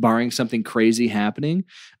longevity, barring something crazy happening.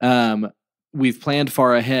 We've planned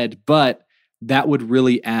far ahead, but that would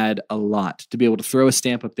really add a lot to be able to throw a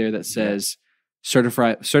stamp up there that says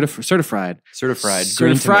certified green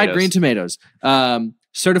tomatoes,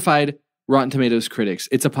 certified Rotten Tomatoes critics.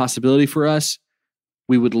 It's a possibility for us.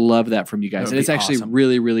 We would love that from you guys. And it's actually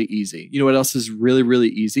really, really easy. You know what else is really, really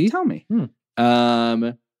easy? Tell me.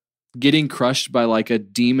 Getting crushed by like a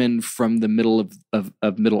demon from the middle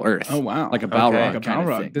of Middle Earth. Oh wow. Like a Balrog. Like a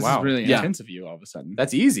Balrog. This is really intense of you all of a sudden.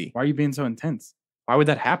 That's easy. Why are you being so intense? Why would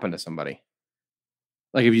that happen to somebody?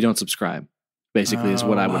 Like if you don't subscribe, basically is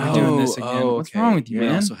what I would do. Doing this again. What's wrong with you,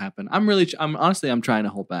 man? Also happen. I'm trying to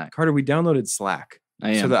hold back. Carter, we downloaded Slack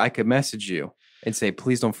so that I could message you and say,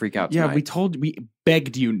 please don't freak out Yeah, tonight. we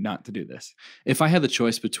begged you not to do this. If I had the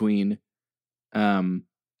choice between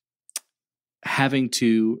having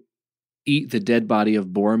to eat the dead body of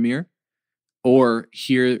Boromir or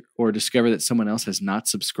hear or discover that someone else has not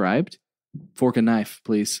subscribed, fork and knife,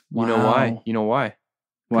 please. Wow. You know why?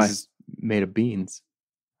 Why? It's made of beans.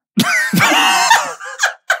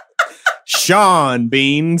 Sean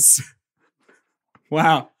Beans.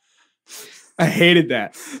 Wow. I hated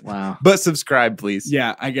that. Wow. But subscribe, please.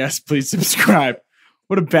 Yeah, I guess. Please subscribe.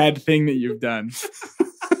 What a bad thing that you've done.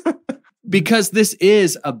 Because this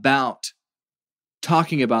is about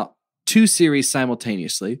talking about 2 series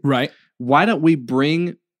simultaneously. Right. Why don't we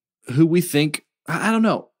bring who we think? I don't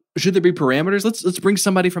know. Should there be parameters? Let's bring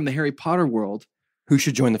somebody from the Harry Potter world Who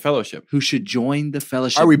should join the fellowship? who should join the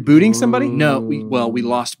fellowship. Are we booting somebody? No, we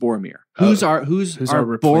lost Boromir. Who's our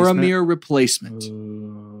replacement? Boromir replacement?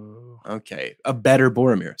 Okay, a better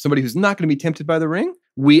Boromir. Somebody who's not going to be tempted by the ring?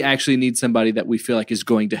 We actually need somebody that we feel like is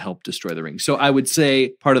going to help destroy the ring. So I would say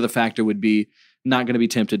part of the factor would be not going to be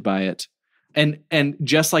tempted by it. And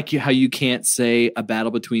just like how you can't say a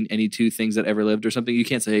battle between any 2 things that ever lived or something, you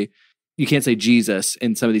can't say Jesus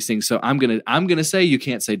in some of these things. So I'm gonna say you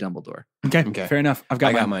can't say Dumbledore. Okay. Fair enough. I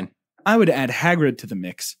got mine. I would add Hagrid to the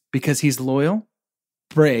mix because he's loyal,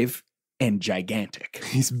 brave, and gigantic.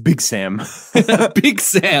 He's Big Sam. Big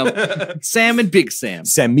Sam. Sam and Big Sam.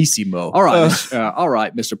 Samissimo. All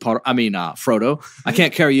right, Mr. Potter. Frodo. I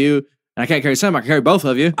can't carry you, and I can't carry Sam. I can carry both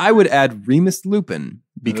of you. I would add Remus Lupin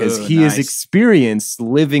because he is experienced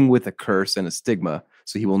living with a curse and a stigma,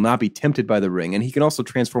 so he will not be tempted by the ring. And he can also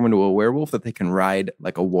transform into a werewolf that they can ride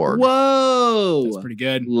like a warg. Whoa. That's pretty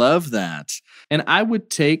good. Love that. And I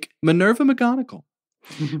would take Minerva McGonagall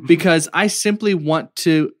because I simply want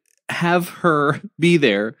to have her be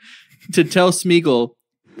there to tell Smeagol,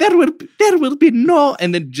 there will be no,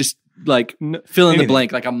 and then just like fill in the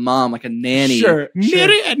blank, like a mom, like a nanny. Sure.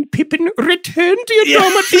 Merry and Pippin return to your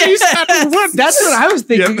dormitories at once. That's what I was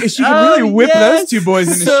thinking. Yep. Is she can really whip those 2 boys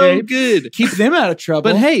into so shape. Good. Keep them out of trouble.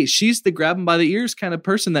 But hey, she's the grab them by the ears kind of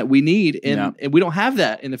person that we need, and we don't have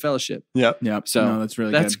that in the fellowship. Yep. So no, that's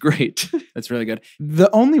really good. That's great. That's really good. The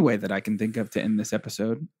only way that I can think of to end this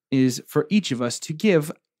episode is for each of us to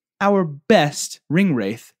give our best ring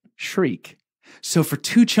wraith shriek. So for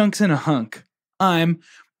 2 chunks and a hunk, I'm...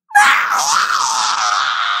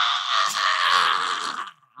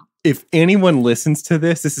 If anyone listens to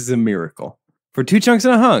this, this is a miracle. For 2 chunks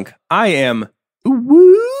and a hunk, I am woo-wee.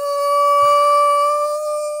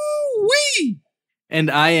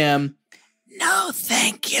 And I am... No,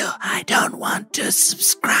 thank you. I don't want to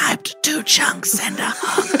subscribe to 2 chunks and a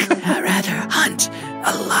hunk. I'd rather hunt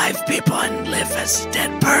alive people and live as a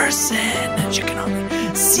dead person that you can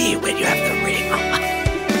only see when you have the ring on.